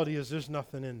reality is there's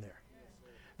nothing in there.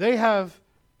 They have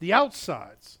the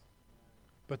outsides,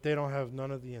 but they don't have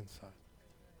none of the inside.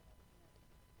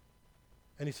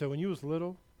 And he said, when you was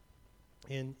little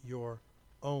in your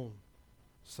own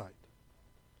sight.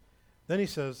 Then he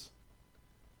says,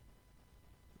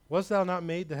 was thou not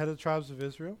made the head of the tribes of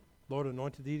Israel? Lord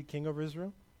anointed thee the king over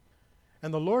Israel.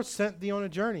 And the Lord sent thee on a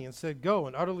journey and said, Go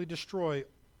and utterly destroy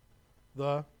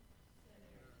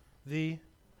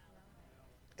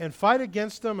and fight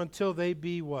against them until they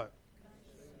be what?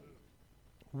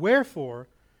 Wherefore,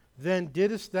 then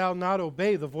didst thou not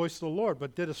obey the voice of the Lord,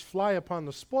 but didst fly upon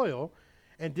the spoil,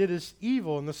 and didst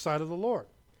evil in the sight of the Lord?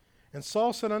 And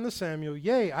Saul said unto Samuel,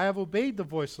 Yea, I have obeyed the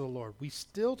voice of the Lord. We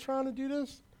still trying to do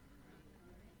this?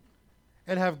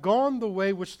 And have gone the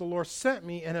way which the Lord sent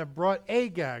me, and have brought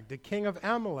Agag, the king of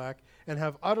Amalek, and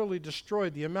have utterly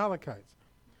destroyed the Amalekites.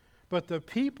 But the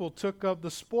people took up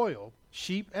the spoil,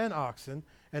 sheep and oxen,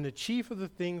 and the chief of the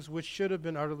things which should have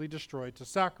been utterly destroyed, to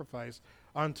sacrifice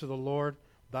unto the Lord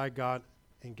thy God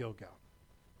in Gilgal.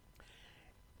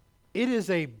 It is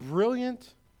a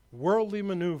brilliant worldly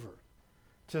maneuver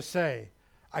to say,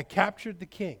 I captured the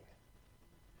king,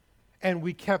 and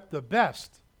we kept the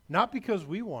best, not because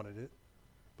we wanted it,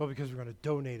 but because we're going to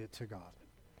donate it to God.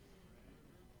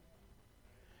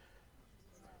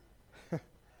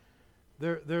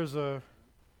 There's a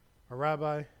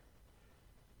rabbi,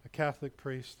 a Catholic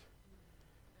priest,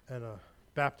 and a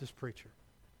Baptist preacher.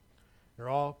 They're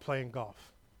all playing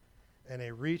golf. And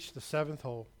they reach the seventh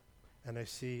hole, and they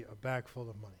see a bag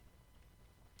full of money.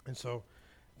 And so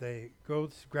they go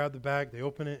to grab the bag, they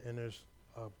open it, and there's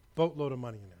a boatload of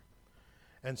money in there.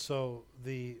 And so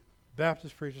the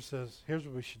Baptist preacher says, here's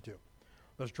what we should do.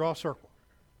 Let's draw a circle.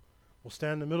 We'll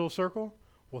stand in the middle of the circle.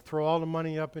 We'll throw all the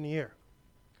money up in the air.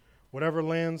 Whatever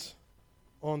lands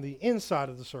on the inside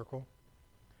of the circle,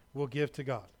 we'll give to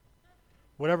God.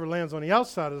 Whatever lands on the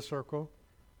outside of the circle,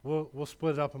 we'll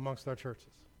split it up amongst our churches.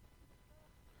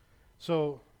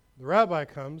 So the rabbi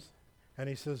comes, and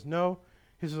he says, no.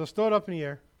 He says, let's throw it up in the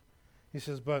air. He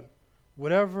says, but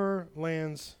whatever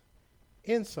lands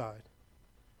inside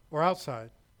or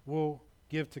outside, we'll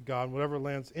give to God. Whatever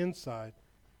lands inside,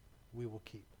 we will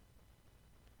keep.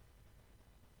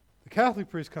 The Catholic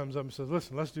priest comes up and says,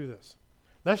 listen, let's do this.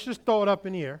 Let's just throw it up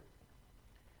in the air.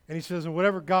 And he says, and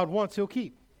whatever God wants, he'll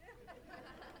keep.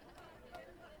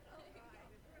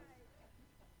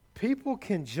 People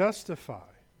can justify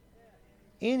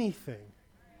anything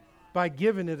by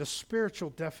giving it a spiritual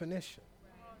definition.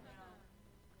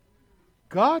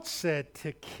 God said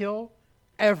to kill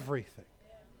everything.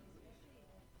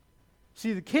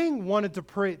 See, the king wanted to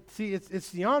parade. See, it's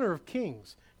the honor of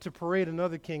kings to parade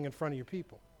another king in front of your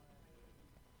people.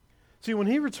 See,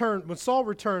 when Saul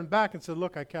returned back and said,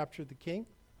 look, I captured the king,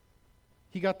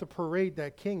 he got to parade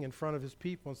that king in front of his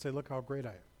people and say, look how great I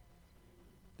am.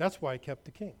 That's why he kept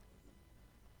the king.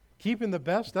 Keeping the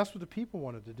best, that's what the people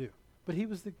wanted to do. But he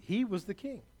was the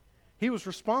king. He was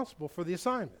responsible for the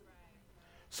assignment.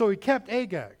 So he kept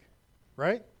Agag,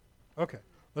 right? Okay,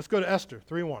 let's go to Esther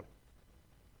 3:1.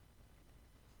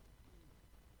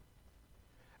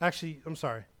 Actually, I'm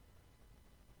sorry.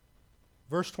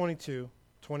 Verse 22,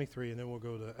 23, and then we'll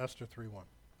go to Esther 3:1.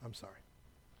 I'm sorry.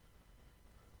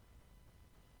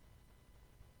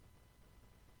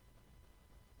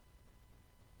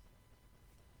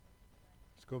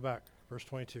 Let's go back. Verse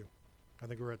 22. I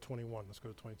think we're at 21. Let's go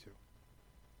to 22.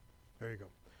 There you go.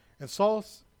 And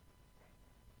Saul's...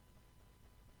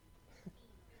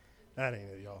 that ain't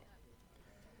it, y'all.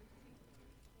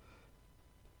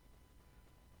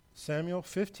 Samuel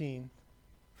 15,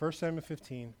 1 Samuel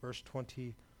 15, verse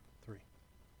 23.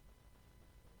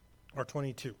 Or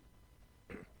 22.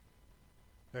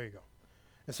 There you go.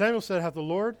 And Samuel said, hath the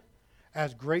Lord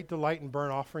as great delight in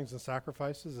burnt offerings and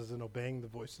sacrifices as in obeying the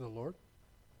voice of the Lord?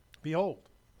 Behold,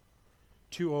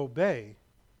 to obey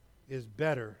is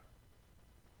better,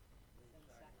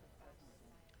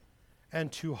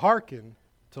 and to hearken,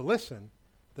 to listen,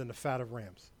 than the fat of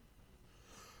rams.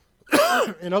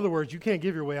 In other words, you can't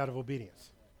give your way out of obedience.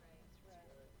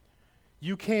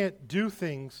 You can't do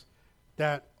things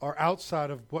that are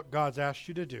outside of what God's asked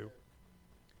you to do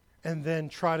and then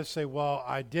try to say, well,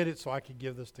 I did it so I could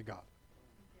give this to God.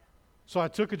 So I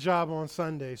took a job on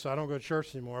Sunday so I don't go to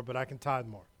church anymore, but I can tithe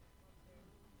more.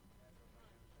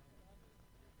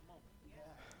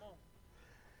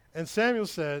 And Samuel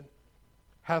said,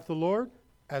 hath the Lord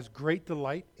as great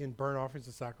delight in burnt offerings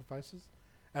and sacrifices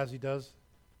as he does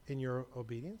in your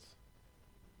obedience?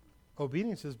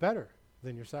 Obedience is better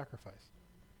than your sacrifice.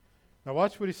 Now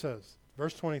watch what he says.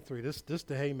 Verse 23, this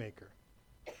the haymaker.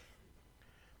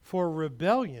 For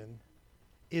rebellion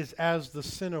is as the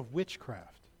sin of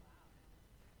witchcraft,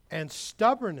 and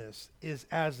stubbornness is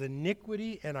as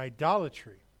iniquity and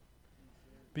idolatry.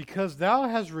 Because thou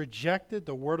hast rejected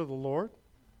the word of the Lord,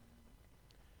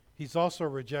 he's also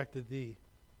rejected thee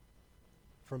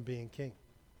from being king.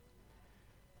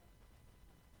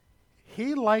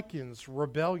 He likens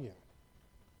rebellion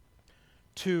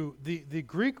to the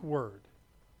Greek word,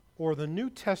 or the New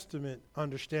Testament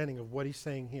understanding of what he's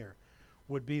saying here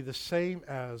would be the same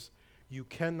as you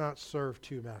cannot serve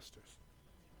two masters.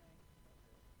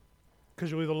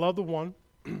 Because you'll either love the one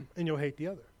and you'll hate the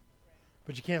other.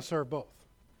 But you can't serve both.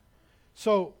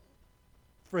 So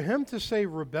for him to say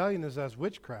rebellion is as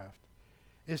witchcraft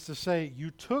is to say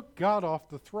you took God off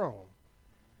the throne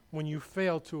when you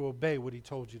failed to obey what he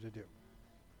told you to do.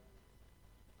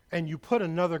 And you put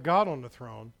another God on the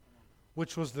throne,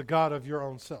 which was the God of your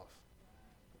own self,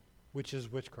 which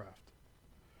is witchcraft.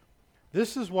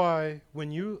 This is why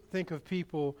when you think of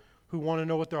people who want to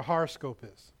know what their horoscope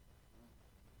is,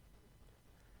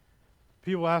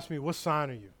 people ask me, what sign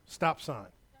are you? Stop sign.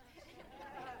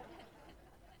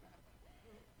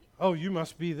 Oh, you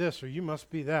must be this or you must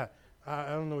be that. I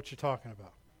don't know what you're talking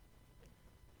about.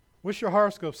 What's your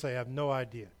horoscope say? I have no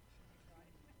idea.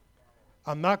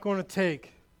 I'm not going to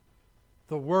take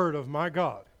the word of my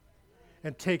God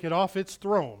and take it off its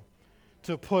throne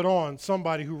to put on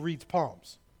somebody who reads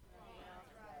palms.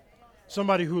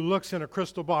 Somebody who looks in a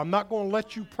crystal ball. I'm not going to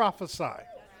let you prophesy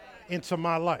into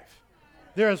my life.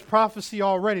 There is prophecy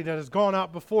already that has gone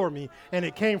out before me, and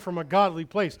it came from a godly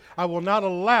place. I will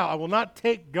not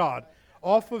take God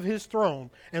off of his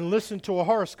throne and listen to a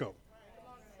horoscope.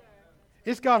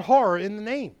 It's got horror in the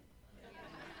name.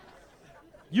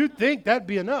 You'd think that'd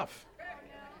be enough.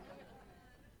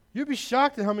 You'd be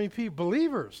shocked at how many people,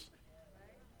 believers,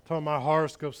 told my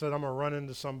horoscope said I'm going to run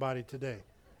into somebody today.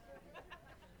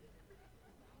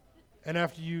 And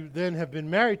after you then have been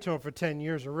married to him for 10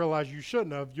 years and realize you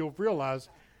shouldn't have, you'll realize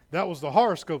that was the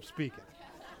horoscope speaking.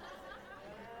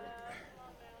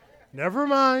 Never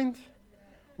mind.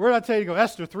 Where did I tell you to go?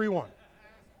 Esther 3:1.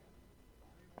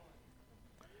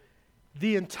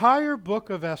 The entire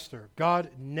book of Esther, God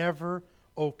never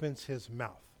opens his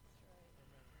mouth.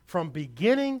 From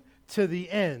beginning to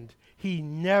the end, he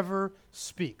never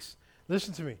speaks.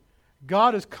 Listen to me.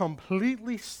 God is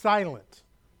completely silent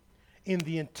in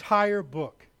the entire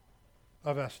book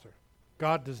of Esther.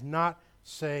 God does not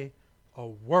say a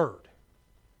word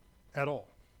at all.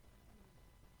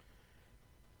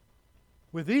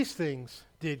 With these things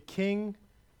did King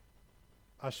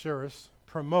Ahasuerus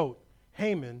promote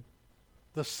Haman,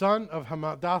 the son of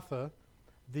Hammedatha,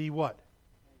 the what?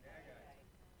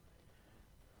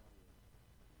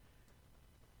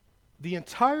 The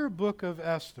entire book of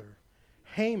Esther,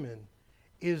 Haman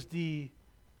is the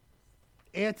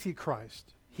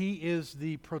Antichrist. He is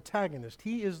the protagonist.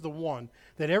 He is the one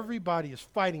that everybody is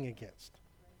fighting against.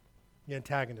 The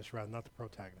antagonist, rather, not the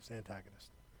protagonist, the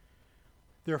antagonist.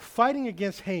 They're fighting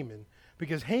against Haman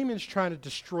because Haman's trying to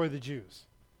destroy the Jews.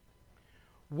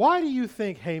 Why do you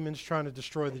think Haman's trying to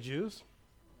destroy the Jews?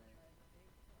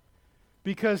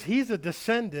 Because he's a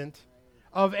descendant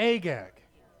of Agag.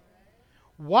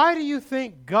 Why do you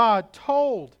think God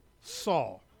told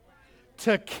Saul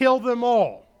to kill them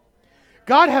all?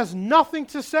 God has nothing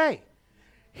to say.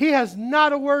 He has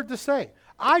not a word to say.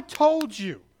 I told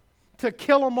you to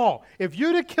kill them all. If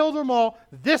you'd have killed them all,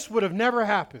 this would have never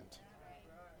happened.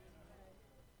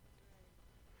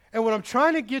 And what I'm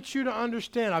trying to get you to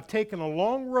understand, I've taken a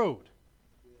long road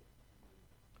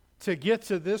to get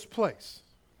to this place.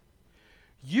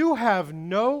 You have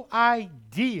no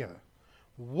idea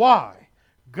why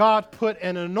God put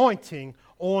an anointing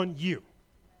on you.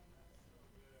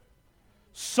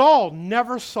 Saul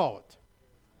never saw it.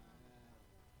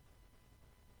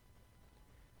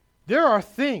 There are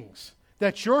things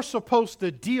that you're supposed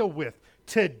to deal with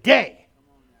today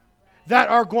that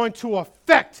are going to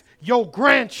affect your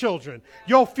grandchildren,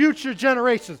 your future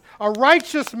generations. A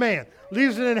righteous man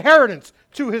leaves an inheritance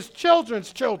to his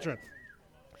children's children.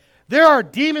 There are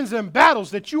demons and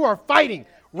battles that you are fighting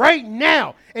right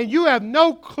now, and you have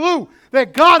no clue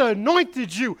that God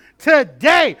anointed you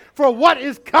today for what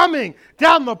is coming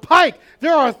down the pike.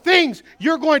 There are things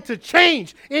you're going to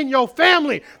change in your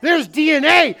family. There's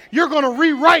DNA you're going to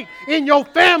rewrite in your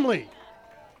family.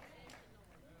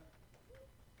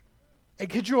 And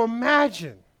could you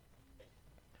imagine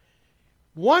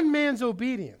one man's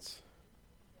obedience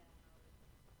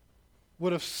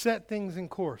would have set things in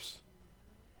course,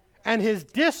 and his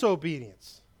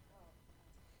disobedience,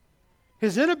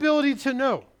 his inability to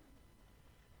know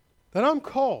that I'm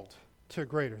called to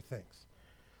greater things,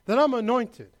 that I'm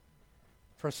anointed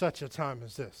for such a time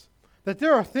as this, that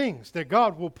there are things that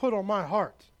God will put on my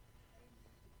heart.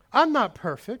 I'm not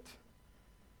perfect.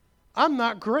 I'm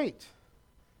not great.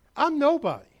 I'm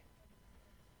nobody.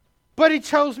 But he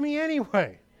chose me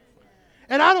anyway.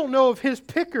 And I don't know if his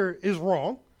picker is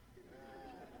wrong,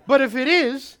 but if it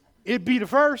is, it'd be the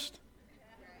first.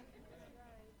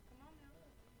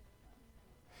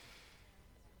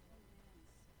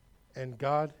 And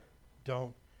God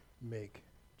don't make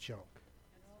junk.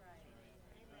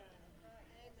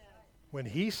 When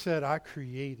he said, I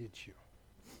created you,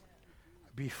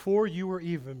 before you were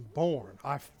even born,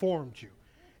 I formed you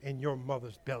in your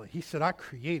mother's belly. He said, I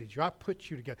created you. I put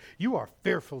you together. You are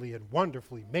fearfully and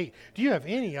wonderfully made. Do you have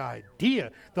any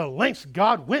idea the lengths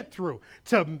God went through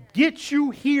to get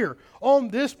you here on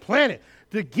this planet?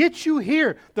 To get you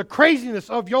here, the craziness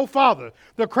of your father,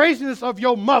 the craziness of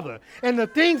your mother, and the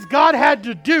things God had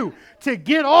to do to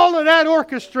get all of that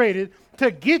orchestrated to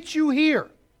get you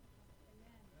here.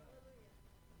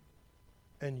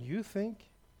 And you think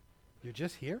you're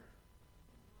just here?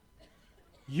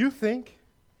 You think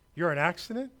you're an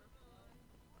accident?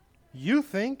 You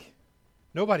think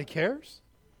Nobody cares?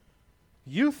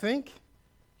 You think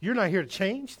you're not here to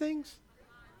change things?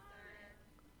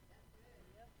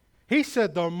 He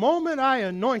said, the moment I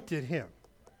anointed him,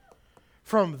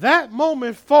 from that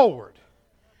moment forward,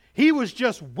 he was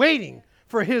just waiting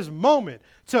for his moment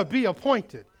to be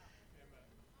appointed.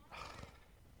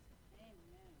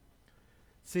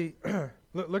 See,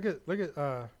 look at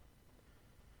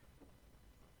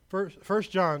 1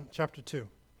 John chapter 2,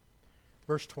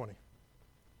 verse 20.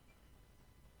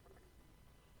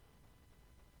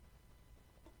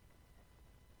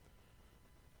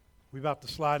 We're about to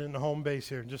slide into home base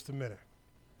here in just a minute.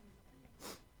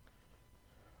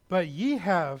 But ye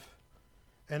have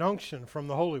an unction from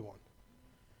the Holy One,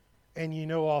 and ye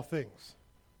know all things.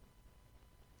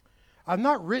 I've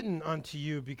not written unto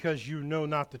you because you know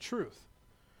not the truth,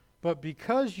 but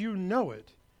because you know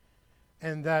it,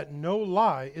 and that no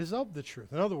lie is of the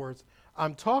truth. In other words,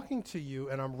 I'm talking to you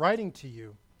and I'm writing to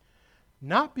you,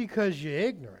 not because you're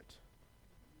ignorant,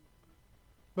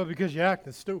 but because you're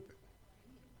acting stupid.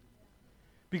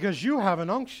 Because you have an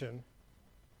unction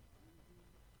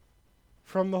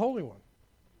from the Holy One.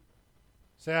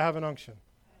 Say, I have an unction.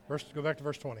 Go back to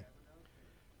verse 20.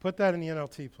 Put that in the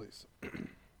NLT, please.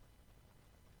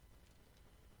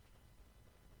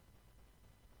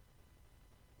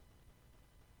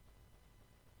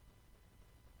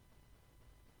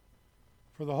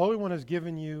 For the Holy One has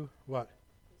given you what?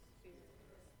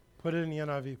 Put it in the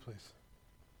NIV, please.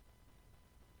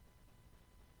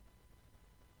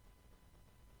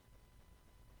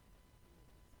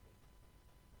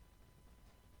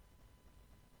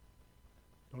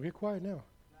 Don't get quiet now.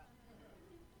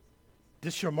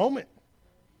 This is your moment.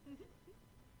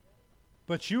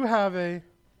 But you have a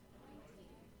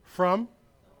from.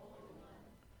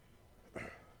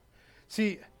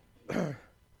 See,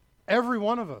 every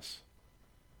one of us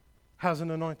has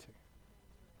an anointing.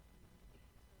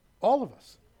 All of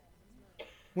us.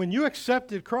 When you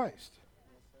accepted Christ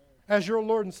as your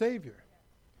Lord and Savior,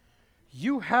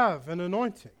 you have an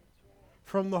anointing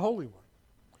from the Holy One.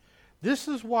 This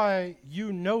is why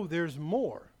you know there's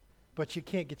more, but you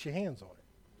can't get your hands on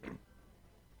it.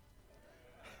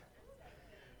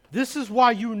 This is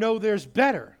why you know there's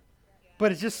better,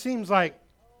 but it just seems like,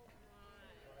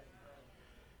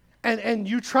 and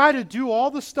you try to do all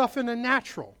the stuff in the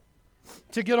natural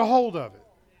to get a hold of it.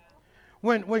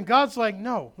 When God's like,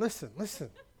 no, listen,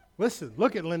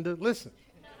 look at Linda, listen.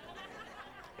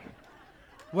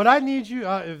 What I need you,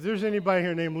 if there's anybody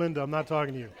here named Linda, I'm not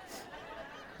talking to you.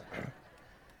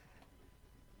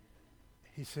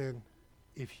 He said,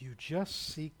 if you just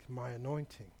seek my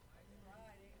anointing,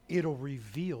 it'll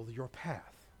reveal your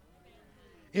path.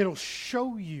 It'll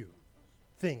show you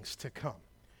things to come.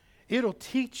 It'll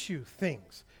teach you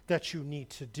things that you need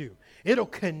to do. It'll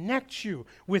connect you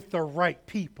with the right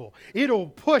people. It'll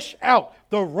push out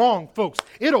the wrong folks.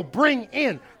 It'll bring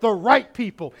in the right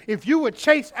people. If you would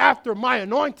chase after my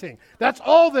anointing, that's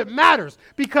all that matters.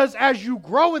 Because as you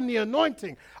grow in the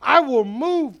anointing, I will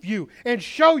move you and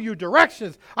show you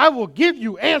directions. I will give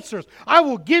you answers. I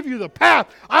will give you the path.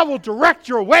 I will direct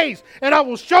your ways. And I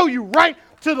will show you right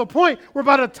to the point where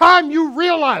by the time you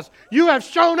realize you have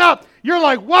shown up, you're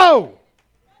like, whoa,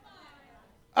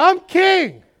 I'm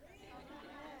king.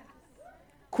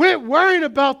 Quit worrying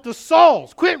about the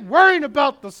souls. Quit worrying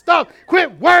about the stuff.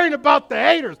 Quit worrying about the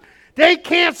haters. They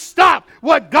can't stop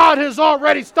what God has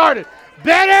already started.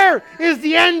 Better is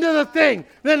the end of the thing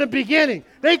than the beginning.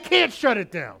 They can't shut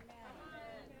it down.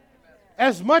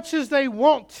 As much as they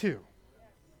want to,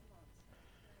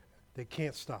 they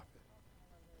can't stop it.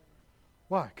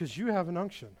 Why? Because you have an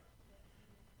unction.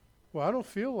 Well, I don't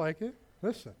feel like it.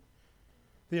 Listen,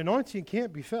 the anointing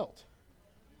can't be felt.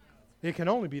 It can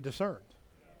only be discerned.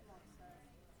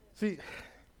 See,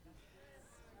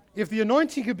 if the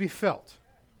anointing could be felt,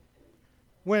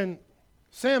 when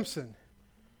Samson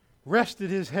rested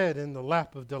his head in the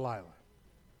lap of Delilah,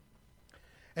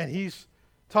 and he's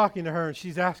talking to her, and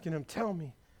she's asking him, tell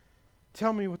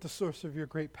me what the source of your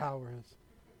great power is.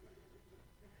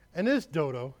 And this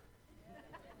dodo,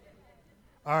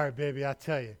 all right, baby, I'll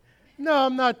tell you. No,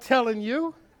 I'm not telling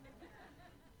you.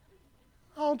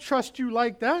 I don't trust you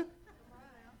like that.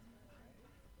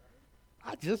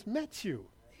 I just met you.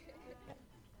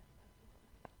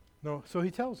 No, so he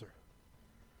tells her.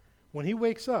 When he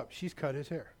wakes up, she's cut his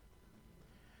hair.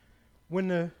 When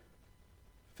the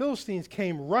Philistines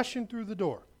came rushing through the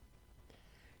door,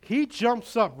 he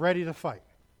jumps up ready to fight.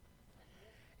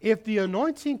 If the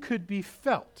anointing could be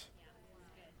felt,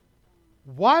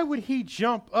 why would he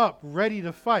jump up ready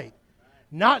to fight,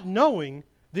 not knowing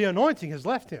the anointing has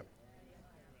left him?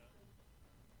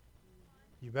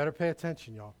 You better pay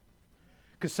attention, y'all.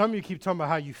 Because some of you keep talking about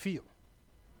how you feel.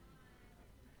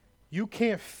 You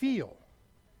can't feel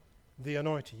the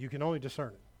anointing. You can only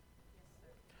discern it.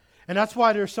 And that's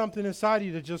why there's something inside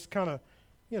you that just kind of,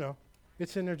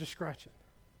 it's in there just scratching.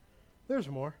 There's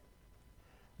more.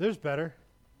 There's better.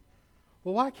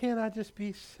 Well, why can't I just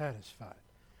be satisfied?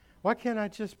 Why can't I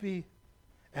just be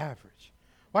average?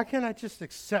 Why can't I just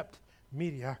accept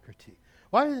mediocrity?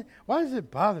 Why does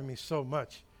it bother me so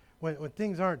much when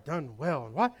things aren't done well?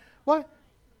 And why?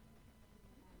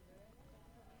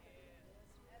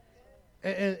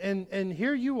 And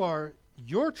here you are,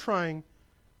 you're trying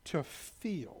to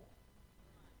feel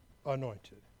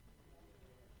anointed.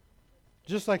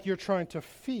 Just like you're trying to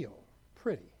feel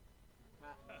pretty.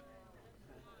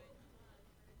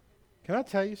 Can I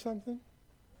tell you something?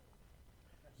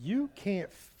 You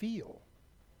can't feel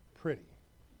pretty.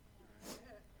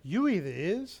 You either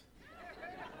is.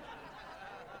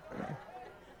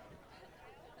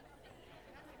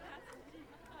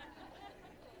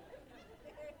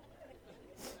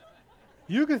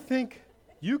 You could think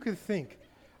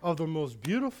of the most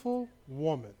beautiful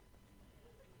woman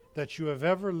that you have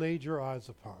ever laid your eyes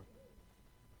upon.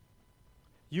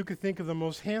 You could think of the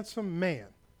most handsome man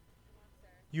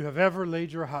you have ever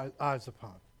laid your eyes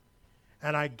upon.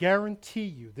 And I guarantee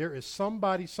you there is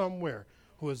somebody somewhere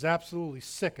who is absolutely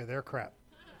sick of their crap.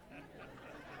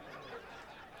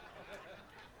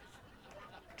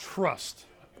 Trust.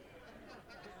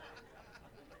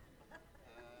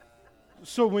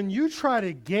 So when you try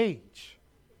to gauge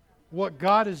what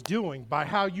God is doing by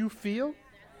how you feel,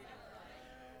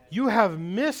 you have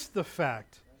missed the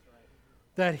fact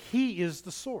that He is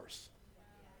the source.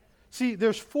 See,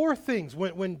 there's 4 things.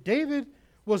 When David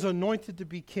was anointed to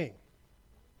be king,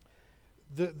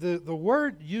 the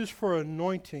word used for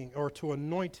anointing or to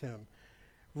anoint him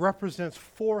represents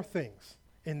 4 things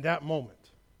in that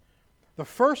moment. The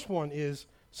first one is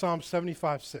Psalm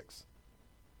 75:6.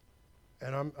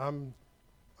 And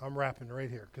I'm rapping right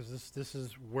here because this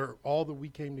is where all that we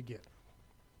came to get.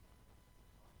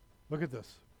 Look at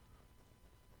this.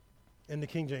 In the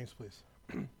King James, please.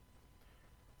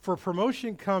 For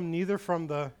promotion come neither from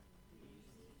the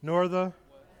nor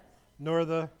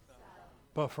the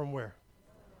but from where?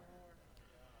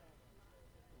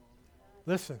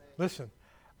 Listen.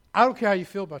 I don't care how you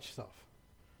feel about yourself.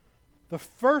 The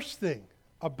first thing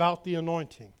about the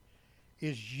anointing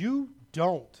is you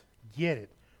don't get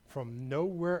it from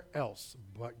nowhere else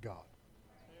but God.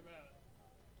 Amen.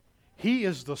 He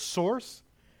is the source.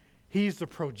 He's the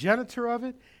progenitor of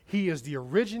it. He is the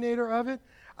originator of it.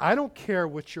 I don't care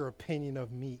what your opinion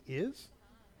of me is.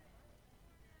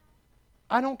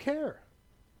 I don't care.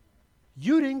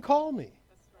 You didn't call me.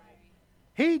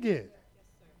 He did.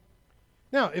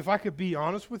 Now, if I could be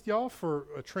honest with y'all for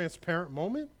a transparent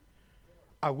moment,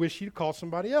 I wish he'd call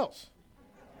somebody else.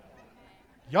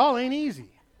 Y'all ain't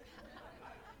easy.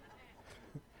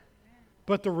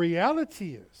 But the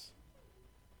reality is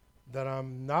that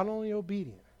I'm not only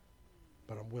obedient,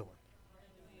 but I'm willing.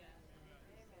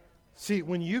 See,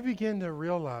 when you begin to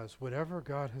realize whatever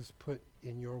God has put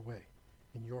in your way,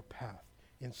 in your path,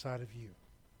 inside of you,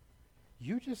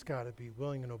 you just got to be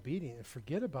willing and obedient and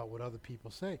forget about what other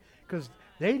people say. Because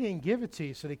they didn't give it to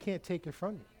you, so they can't take it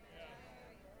from you.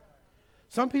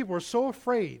 Some people are so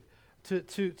afraid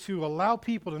to allow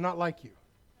people to not like you.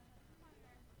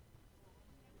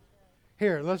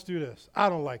 Here, let's do this. I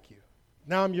don't like you.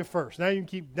 Now I'm your first. Now you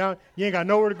ain't got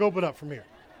nowhere to go but up from here.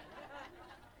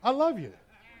 I love you.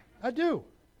 I do.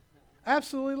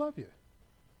 Absolutely love you.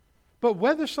 But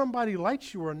whether somebody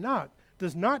likes you or not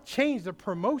does not change. The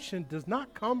promotion does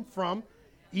not come from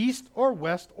east or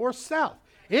west or south.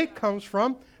 It comes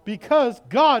from because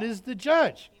God is the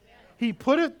judge. He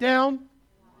putteth down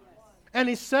and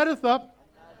he setteth up.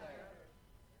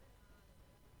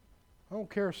 I don't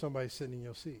care if somebody's sitting in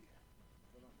your seat.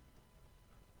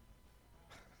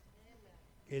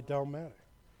 It don't matter.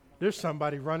 There's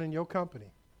somebody running your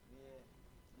company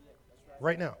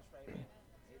right now.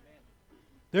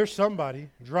 There's somebody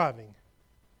driving.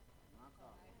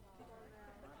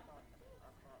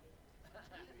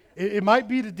 It might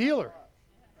be the dealer.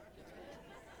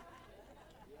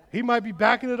 He might be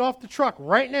backing it off the truck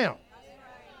right now.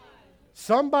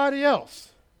 Somebody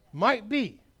else might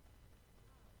be.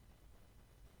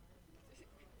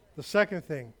 The second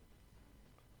thing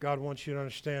God wants you to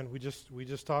understand, we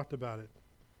just talked about it.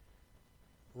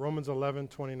 Romans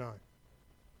 11:29.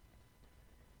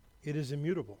 It is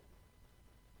immutable.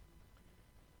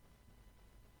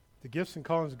 The gifts and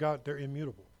callings of God, they're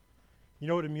immutable. You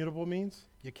know what immutable means?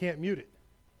 You can't mute it.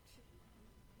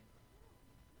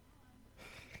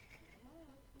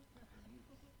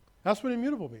 That's what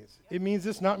immutable means. It means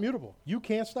it's not mutable. You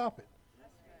can't stop it.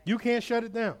 You can't shut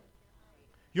it down.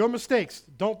 Your mistakes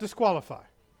don't disqualify.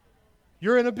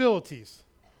 Your inabilities.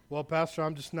 Well, Pastor,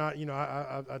 I'm just not,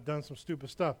 I've done some stupid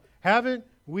stuff. Haven't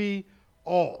we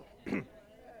all?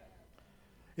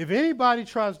 If anybody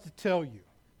tries to tell you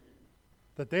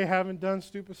that they haven't done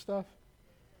stupid stuff,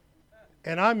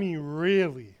 and I mean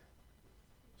really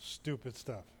stupid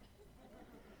stuff.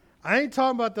 I ain't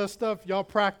talking about that stuff y'all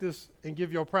practice and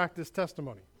give your practice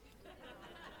testimony.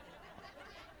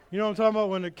 You know what I'm talking about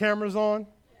when the camera's on?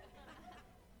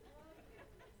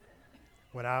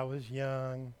 When I was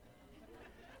young,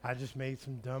 I just made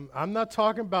some dumb. I'm not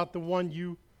talking about the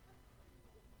one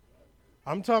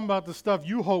I'm talking about the stuff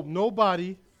you hope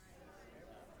nobody.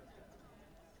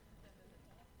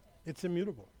 It's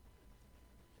immutable.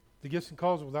 The gifts and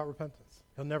calls are without repentance.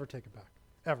 He'll never take it back.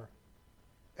 Ever.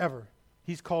 Ever.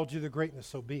 He's called you to greatness,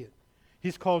 so be it.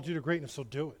 He's called you to greatness, so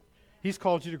do it. He's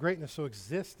called you to greatness, so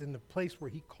exist in the place where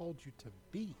he called you to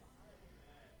be.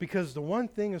 Because the one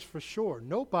thing is for sure,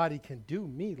 nobody can do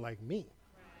me like me.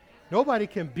 Nobody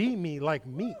can be me like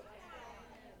me.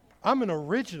 I'm an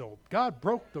original. God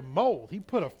broke the mold. He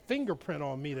put a fingerprint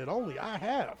on me that only I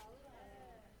have.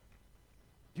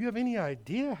 Do you have any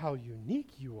idea how unique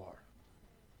you are?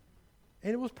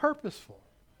 And it was purposeful.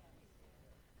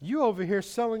 You over here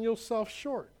selling yourself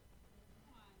short.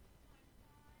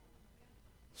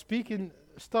 Speaking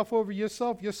stuff over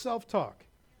yourself, your self-talk.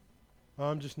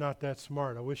 I'm just not that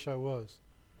smart. I wish I was.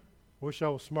 Wish I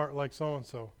was smart like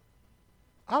so-and-so.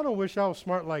 I don't wish I was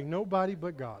smart like nobody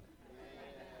but God.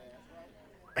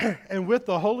 And with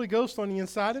the Holy Ghost on the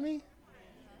inside of me,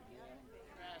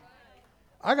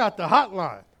 I got the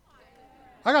hotline.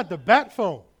 I got the bat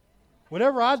phone.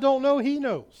 Whatever I don't know, he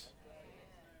knows.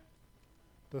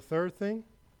 The third thing,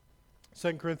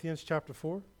 2 Corinthians chapter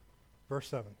 4, verse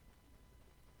 7.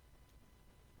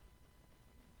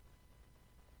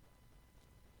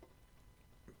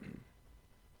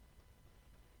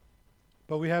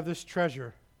 But we have this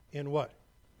treasure in what?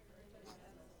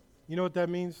 You know what that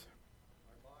means?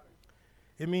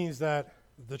 It means that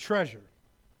the treasure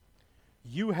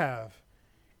you have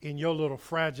in your little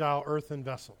fragile earthen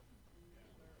vessel.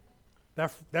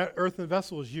 That earthen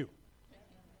vessel is you.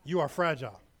 You are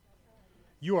fragile.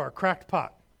 You are a cracked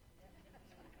pot.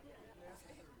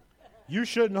 You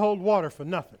shouldn't hold water for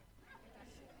nothing.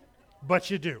 But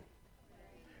you do.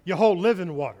 You hold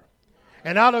living water.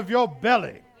 And out of your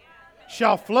belly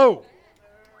shall flow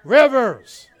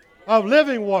rivers of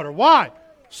living water. Why?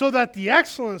 So that the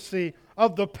excellency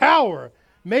of the power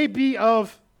may be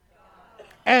of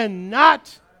and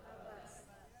not.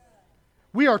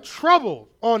 We are troubled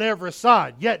on every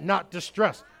side, yet not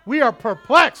distressed. We are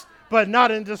perplexed, but not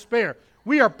in despair.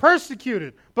 We are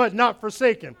persecuted, but not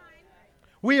forsaken.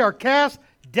 We are cast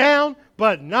down,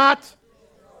 but not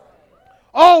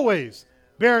always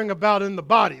bearing about in the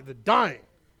body, the dying.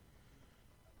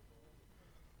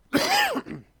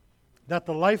 That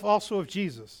the life also of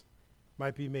Jesus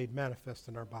might be made manifest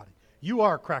in our body. You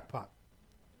are a crackpot.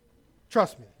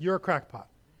 Trust me, you're a crackpot.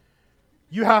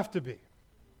 You have to be.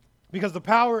 Because the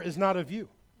power is not of you.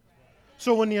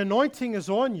 So when the anointing is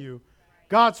on you,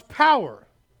 God's power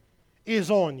is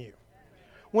on you.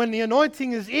 When the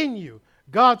anointing is in you,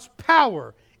 God's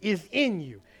power is in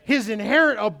you. His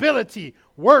inherent ability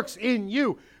works in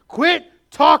you. Quit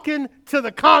talking to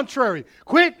the contrary.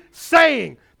 Quit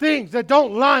saying things that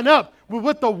don't line up with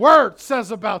what the Word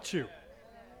says about you.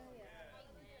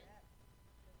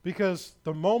 Because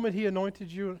the moment He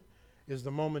anointed you is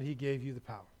the moment He gave you the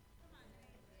power.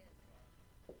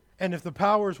 And if the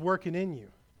power is working in you,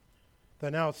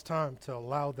 then now it's time to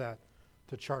allow that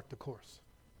to chart the course.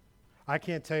 I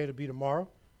can't tell you to be tomorrow.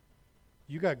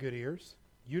 You got good ears.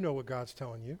 You know what God's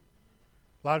telling you.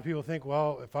 A lot of people think,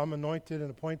 well, if I'm anointed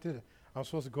and appointed, I'm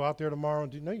supposed to go out there tomorrow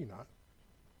and do. No, you're not.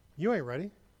 You ain't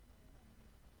ready.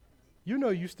 You know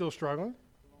you're still struggling.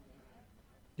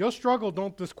 Your struggle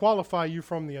don't disqualify you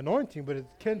from the anointing, but it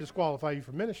can disqualify you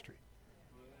from ministry.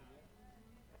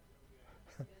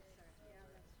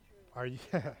 Are you?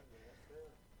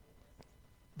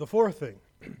 The fourth thing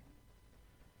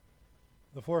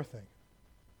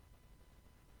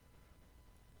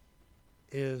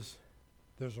is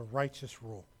there's a righteous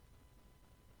rule.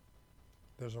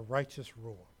 There's a righteous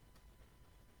rule.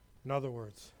 In other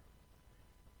words,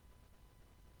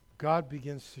 God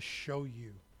begins to show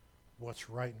you what's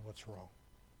right and what's wrong.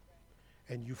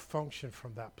 And you function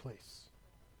from that place.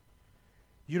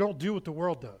 You don't do what the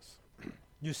world does.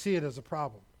 You see it as a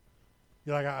problem.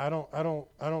 You're like, I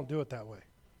don't do it that way.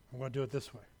 I'm going to do it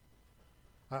this way.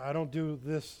 I don't do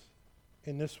this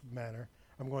in this manner.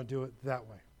 I'm going to do it that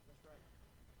way.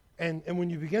 And when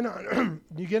you begin to,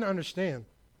 you begin to understand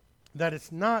that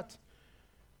it's not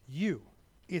you,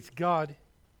 it's God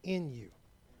in you.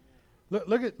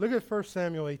 Look at 1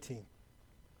 Samuel 18.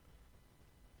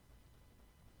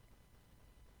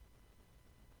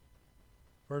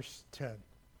 Verse 10.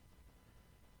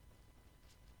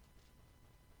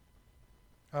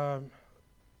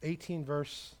 18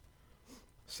 verse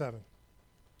 7.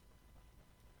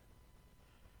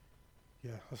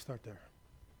 Yeah, let's start there.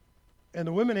 And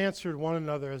the women answered one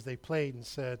another as they played and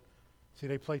said, see,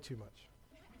 they play too much.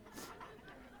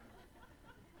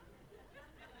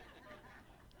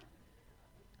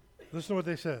 Listen to what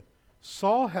they said.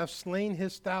 Saul hath slain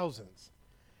his thousands,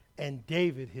 and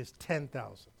David his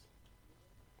 10,000s.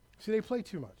 See, they play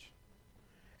too much.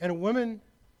 And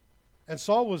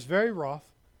Saul was very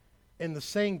wroth, and the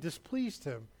saying displeased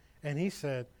him. And he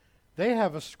said, they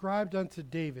have ascribed unto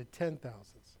David 10,000s,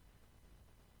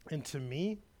 and to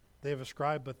me they have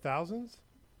ascribed but thousands.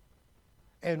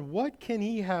 And what can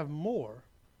he have more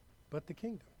but the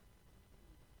kingdom?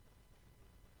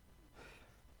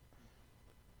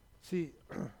 See,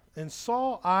 and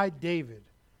Saul eyed David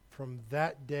from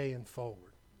that day and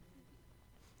forward.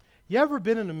 You ever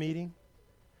been in a meeting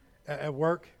at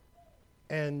work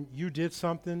and you did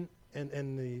something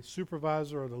and the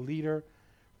supervisor or the leader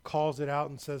calls it out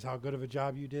and says how good of a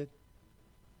job you did?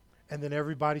 And then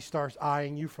everybody starts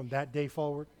eyeing you from that day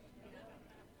forward?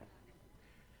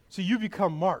 So you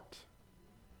become marked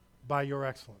by your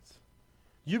excellence.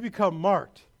 You become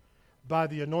marked by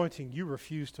the anointing you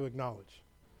refuse to acknowledge.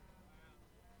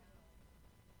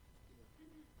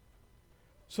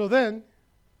 So then,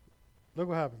 look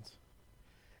what happens.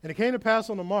 And it came to pass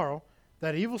on the morrow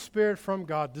that evil spirit from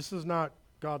God, this is not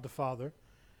God the Father,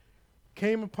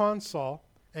 came upon Saul,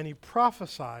 and he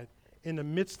prophesied in the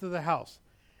midst of the house.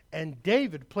 And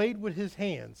David played with his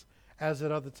hands as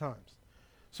at other times.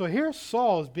 So here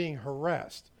Saul is being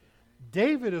harassed.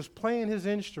 David is playing his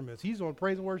instruments. He's on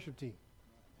praise and worship team.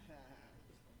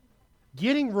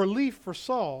 Getting relief for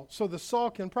Saul so that Saul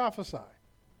can prophesy.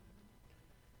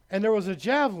 And there was a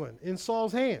javelin in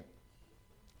Saul's hand.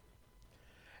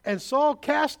 And Saul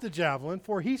cast the javelin,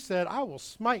 for he said, I will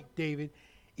smite David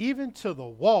even to the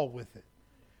wall with it.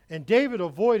 And David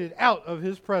avoided out of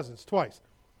his presence twice.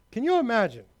 Can you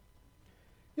imagine?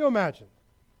 You imagine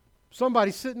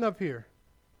somebody sitting up here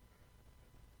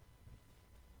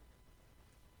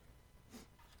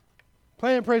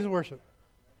playing praise and worship.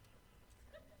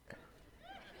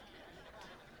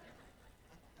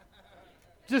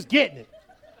 Just getting it.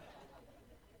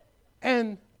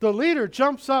 And the leader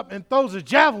jumps up and throws a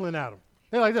javelin at him.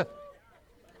 They're like this.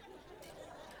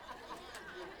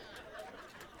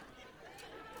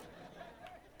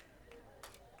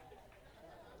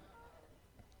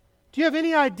 Do you have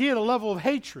any idea the level of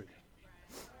hatred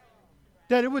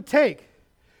that it would take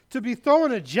to be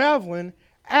throwing a javelin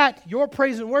at your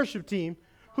praise and worship team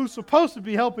who's supposed to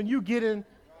be helping you get in?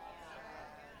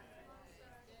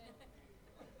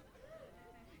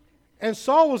 And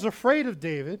Saul was afraid of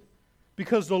David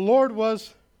because the Lord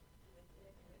was.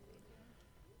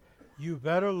 You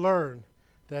better learn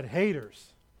that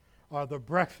haters are the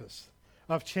breakfast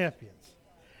of champions.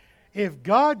 If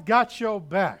God got your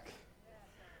back,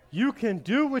 you can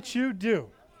do what you do.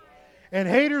 And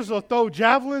haters will throw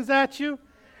javelins at you,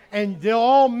 and they'll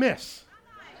all miss.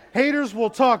 Haters will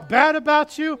talk bad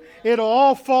about you. It'll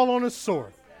all fall on a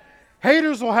sword.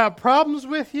 Haters will have problems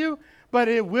with you, but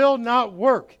it will not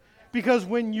work. Because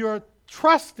when you're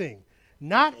trusting,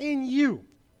 not in you,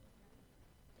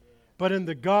 but in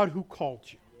the God who called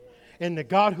you, in the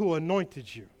God who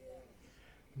anointed you,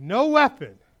 no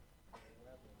weapon.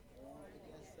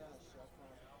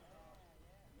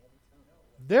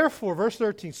 Therefore, verse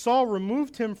 13, Saul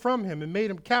removed him from him and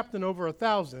made him captain over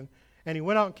 1,000, and he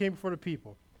went out and came before the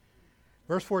people.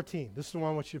 Verse 14, this is the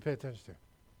one I want you to pay attention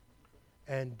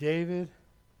to. And David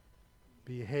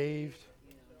behaved.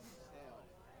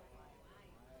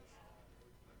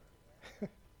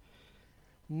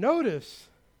 Notice,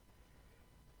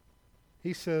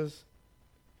 he says,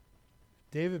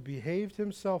 David behaved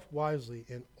himself wisely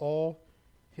in all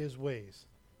his ways,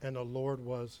 and the Lord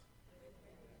was.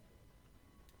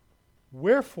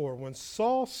 Wherefore, when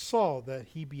Saul saw that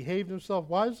he behaved himself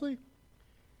wisely,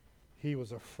 he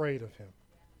was afraid of him.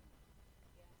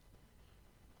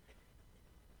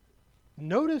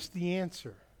 Notice the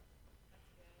answer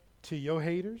to your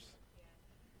haters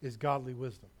is godly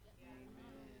wisdom,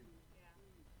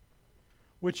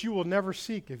 which you will never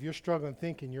seek if you're struggling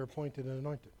thinking you're appointed and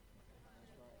anointed.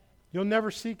 You'll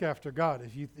never seek after God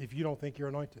if you don't think you're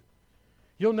anointed.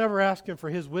 You'll never ask him for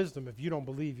his wisdom if you don't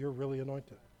believe you're really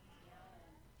anointed.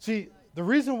 See, The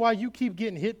reason why you keep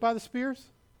getting hit by the spears,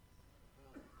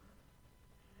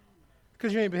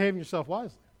 because you ain't behaving yourself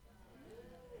wisely.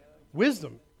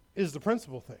 Wisdom is the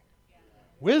principal thing.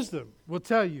 Wisdom will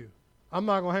tell you, I'm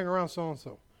not going to hang around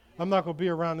so-and-so. I'm not going to be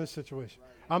around this situation.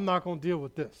 I'm not going to deal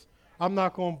with this. I'm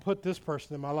not going to put this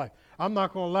person in my life. I'm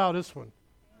not going to allow this one.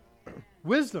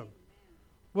 Wisdom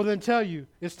will then tell you,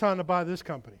 it's time to buy this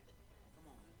company.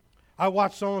 I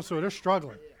watch so-and-so, they're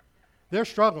struggling. They're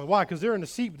struggling. Why? Because they're in the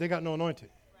seat, but they got no anointing.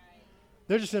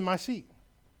 They're just in my seat.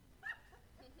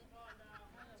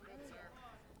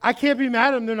 I can't be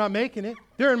mad at them, they're not making it.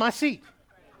 They're in my seat.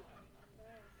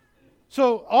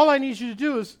 So all I need you to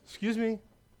do is, excuse me,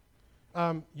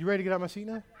 you ready to get out of my seat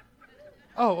now?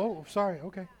 Oh, sorry,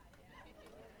 okay.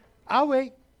 I'll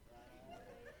wait.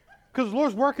 Because the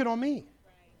Lord's working on me.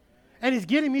 And he's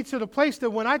getting me to the place that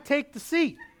when I take the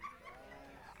seat,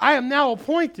 I am now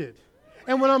appointed.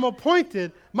 And when I'm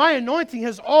appointed, my anointing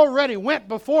has already went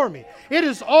before me. It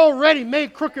has already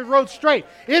made crooked roads straight.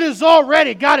 It has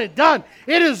already got it done.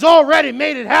 It has already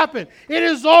made it happen. It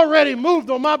has already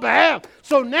moved on my behalf.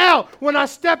 So now, when I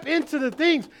step into the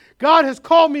things God has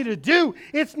called me to do,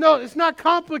 it's not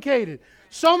complicated.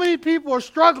 So many people are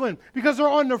struggling because they're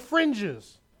on the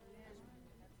fringes.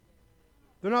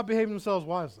 They're not behaving themselves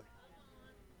wisely.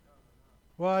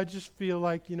 Well, I just feel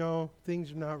like,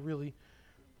 things are not really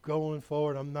going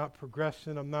forward. I'm not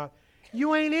progressing.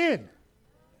 You ain't in.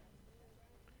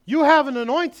 You have an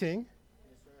anointing,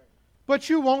 but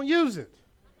you won't use it.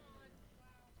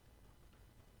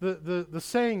 The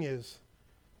saying is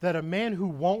that a man who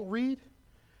won't read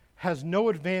has no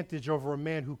advantage over a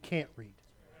man who can't read.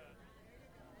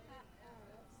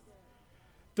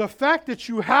 The fact that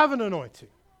you have an anointing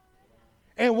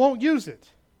and won't use it.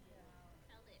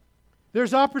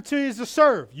 There's opportunities to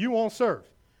serve. You won't serve.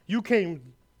 You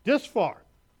came this far.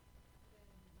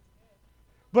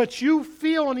 But you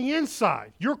feel on the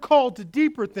inside, you're called to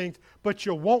deeper things, but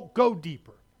you won't go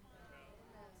deeper.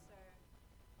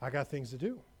 I got things to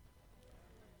do.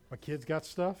 My kids got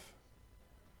stuff.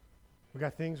 We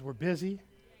got things, we're busy.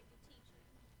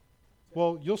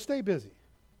 Well, you'll stay busy.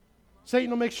 Satan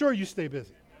will make sure you stay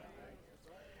busy.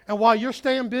 And while you're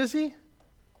staying busy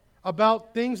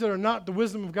about things that are not the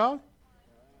wisdom of God,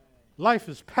 life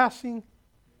is passing.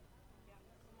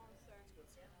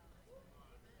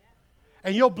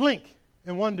 And you'll blink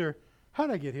and wonder, how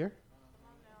did I get here?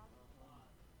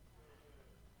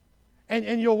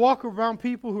 And you'll walk around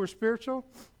people who are spiritual,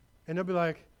 and they'll be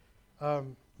like,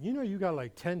 you got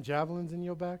like 10 javelins in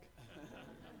your back?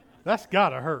 That's got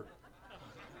to hurt.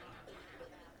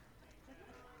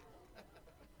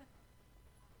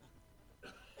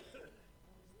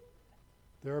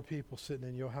 There are people sitting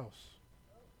in your house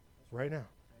right now.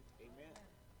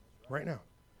 Right now.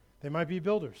 They might be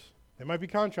builders. They might be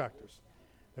contractors.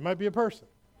 They might be a person,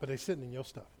 but they're sitting in your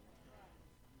stuff.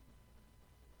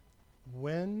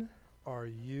 When are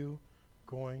you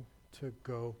going to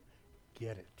go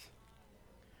get it?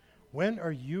 When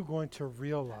are you going to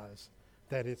realize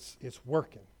that it's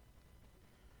working?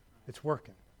 It's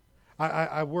working.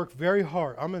 I work very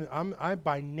hard. I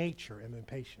by nature am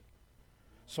impatient.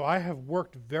 So I have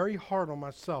worked very hard on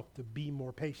myself to be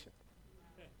more patient.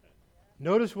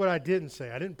 Notice what I didn't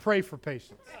say. I didn't pray for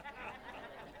patience.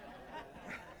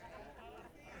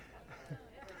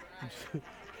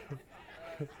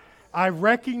 I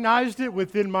recognized it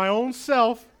within my own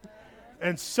self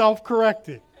and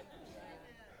self-corrected.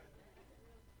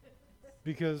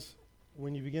 Because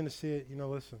when you begin to see it,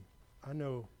 listen, I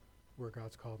know where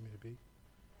God's called me to be.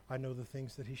 I know the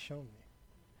things that he's shown me.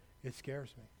 It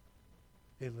scares me.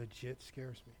 It legit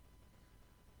scares me.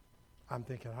 I'm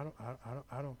thinking,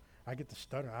 I get the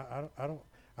stutter.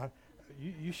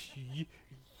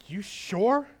 You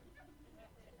sure?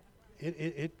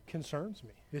 It concerns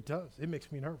me. It does. It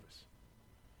makes me nervous.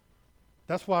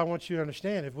 That's why I want you to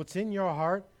understand, if what's in your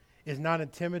heart is not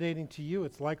intimidating to you,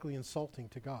 it's likely insulting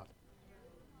to God.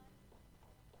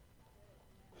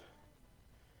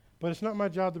 But it's not my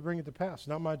job to bring it to pass. It's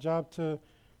not my job to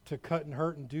cut and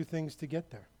hurt and do things to get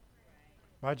there.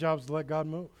 My job is to let God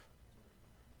move.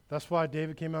 That's why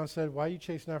David came out and said, why are you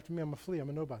chasing after me? I'm a flea. I'm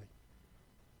a nobody.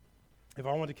 If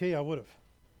I wanted to kill you, I would have.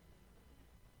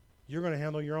 You're going to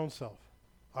handle your own self.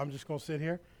 I'm just going to sit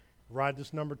here, ride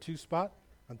this number 2 spot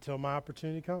until my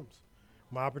opportunity comes.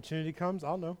 When my opportunity comes,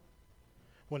 I'll know.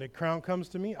 When a crown comes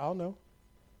to me, I'll know.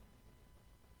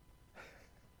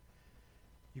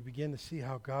 You begin to see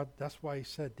how God, that's why he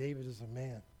said David is a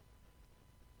man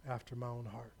after my own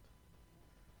heart.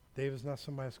 David's not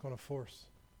somebody that's going to force.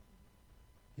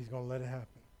 He's going to let it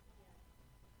happen.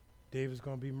 David's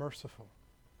going to be merciful.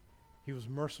 He was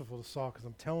merciful to Saul because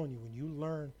I'm telling you, when you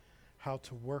learn how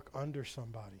to work under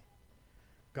somebody,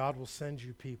 God will send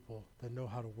you people that know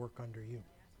how to work under you.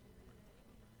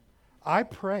 I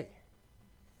pray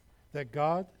that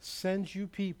God sends you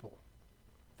people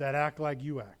that act like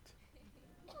you act.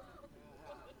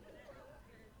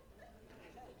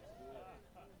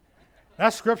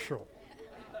 That's scriptural.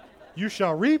 You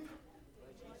shall reap.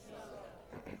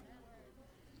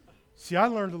 See, I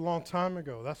learned a long time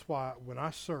ago. That's why when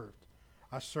I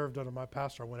served under my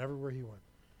pastor. I went everywhere he went.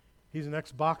 He's an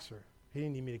ex-boxer. He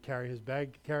didn't need me to carry his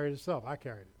bag. He carried it himself. I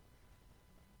carried it.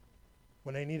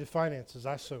 When they needed finances,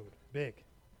 I sowed big.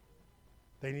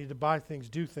 They needed to buy things,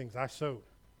 do things, I sowed.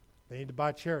 They needed to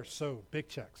buy chairs, sowed, big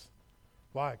checks.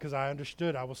 Why? Because I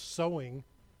understood I was sowing.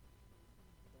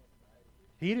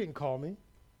 He didn't call me.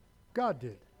 God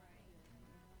did.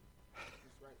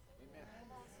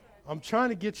 I'm trying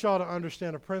to get y'all to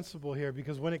understand a principle here,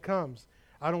 because when it comes,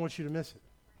 I don't want you to miss it.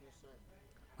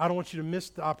 I don't want you to miss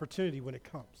the opportunity when it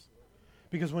comes.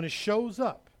 Because when it shows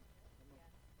up,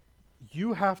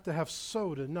 you have to have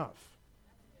sowed enough.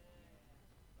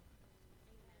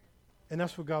 And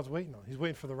that's what God's waiting on. He's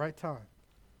waiting for the right time,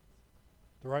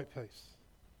 the right place.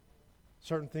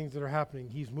 Certain things that are happening,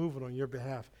 He's moving on your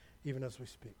behalf even as we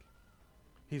speak.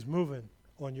 He's moving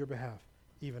on your behalf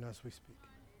even as we speak.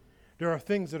 There are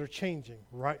things that are changing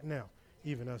right now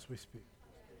even as we speak.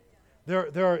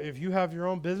 There are, if you have your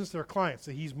own business, there are clients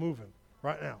that He's moving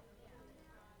right now.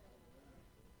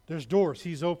 There's doors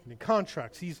He's opening,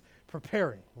 contracts He's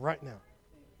preparing right now.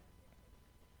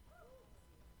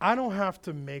 I don't have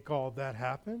to make all that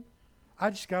happen.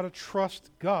 I just got to trust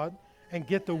God and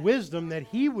get the wisdom that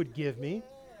He would give me.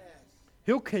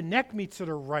 He'll connect me to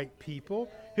the right people.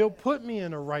 He'll put me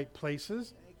in the right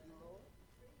places.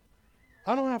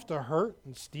 I don't have to hurt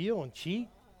and steal and cheat.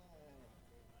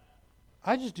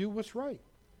 I just do what's right.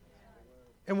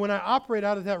 And when I operate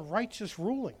out of that righteous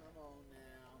ruling,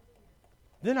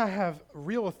 then I have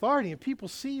real authority, and people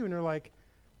see you and they're like,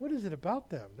 what is it about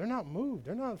them? They're not moved.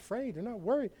 They're not afraid. They're not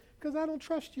worried, because I don't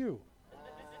trust you.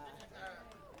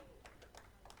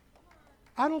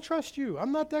 I don't trust you.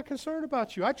 I'm not that concerned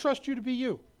about you. I trust you to be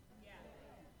you.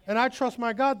 And I trust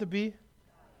my God to be.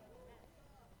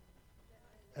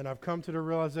 And I've come to the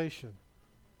realization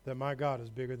that my God is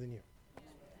bigger than you.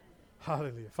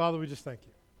 Hallelujah. Father, we just thank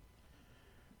you.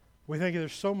 We thank you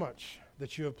there's so much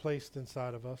that you have placed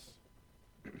inside of us.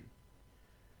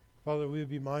 Father, we would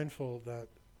be mindful that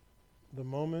the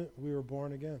moment we were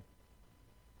born again,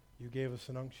 you gave us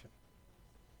an unction.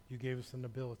 You gave us an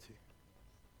ability.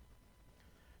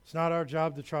 It's not our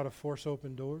job to try to force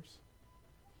open doors.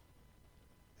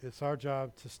 It's our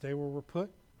job to stay where we're put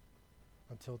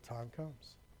until time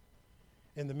comes.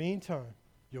 In the meantime,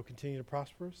 you'll continue to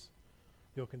prosper us.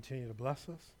 You'll continue to bless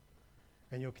us.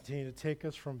 And you'll continue to take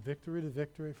us from victory to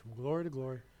victory, from glory to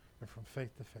glory, and from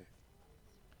faith to faith.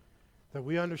 That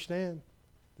we understand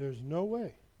there's no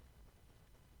way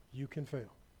you can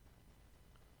fail.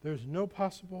 There's no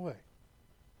possible way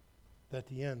that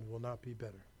the end will not be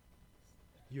better.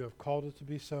 You have called it to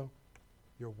be so.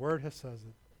 Your word has said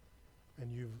it.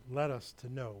 And you've led us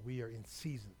to know we are in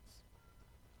seasons.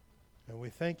 And we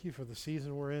thank you for the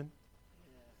season we're in.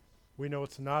 We know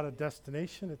it's not a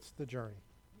destination, it's the journey.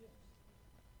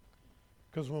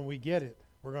 Because when we get it,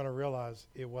 we're going to realize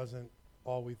it wasn't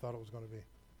all we thought it was going to be.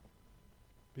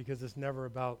 Because it's never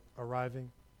about arriving.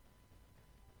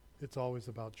 It's always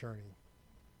about journeying.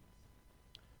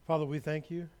 Father, we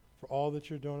thank you for all that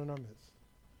you're doing in our midst.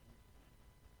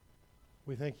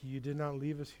 We thank you did not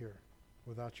leave us here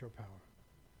without your power.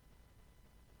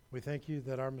 We thank you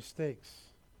that our mistakes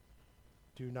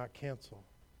do not cancel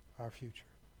our future.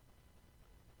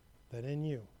 That in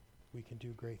you we can do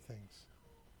great things.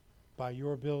 By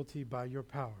your ability, by your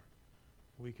power,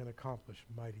 we can accomplish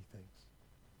mighty things.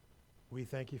 We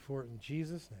thank you for it in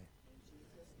Jesus'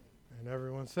 name. And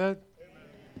everyone said,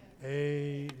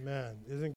 Amen. Amen. Isn't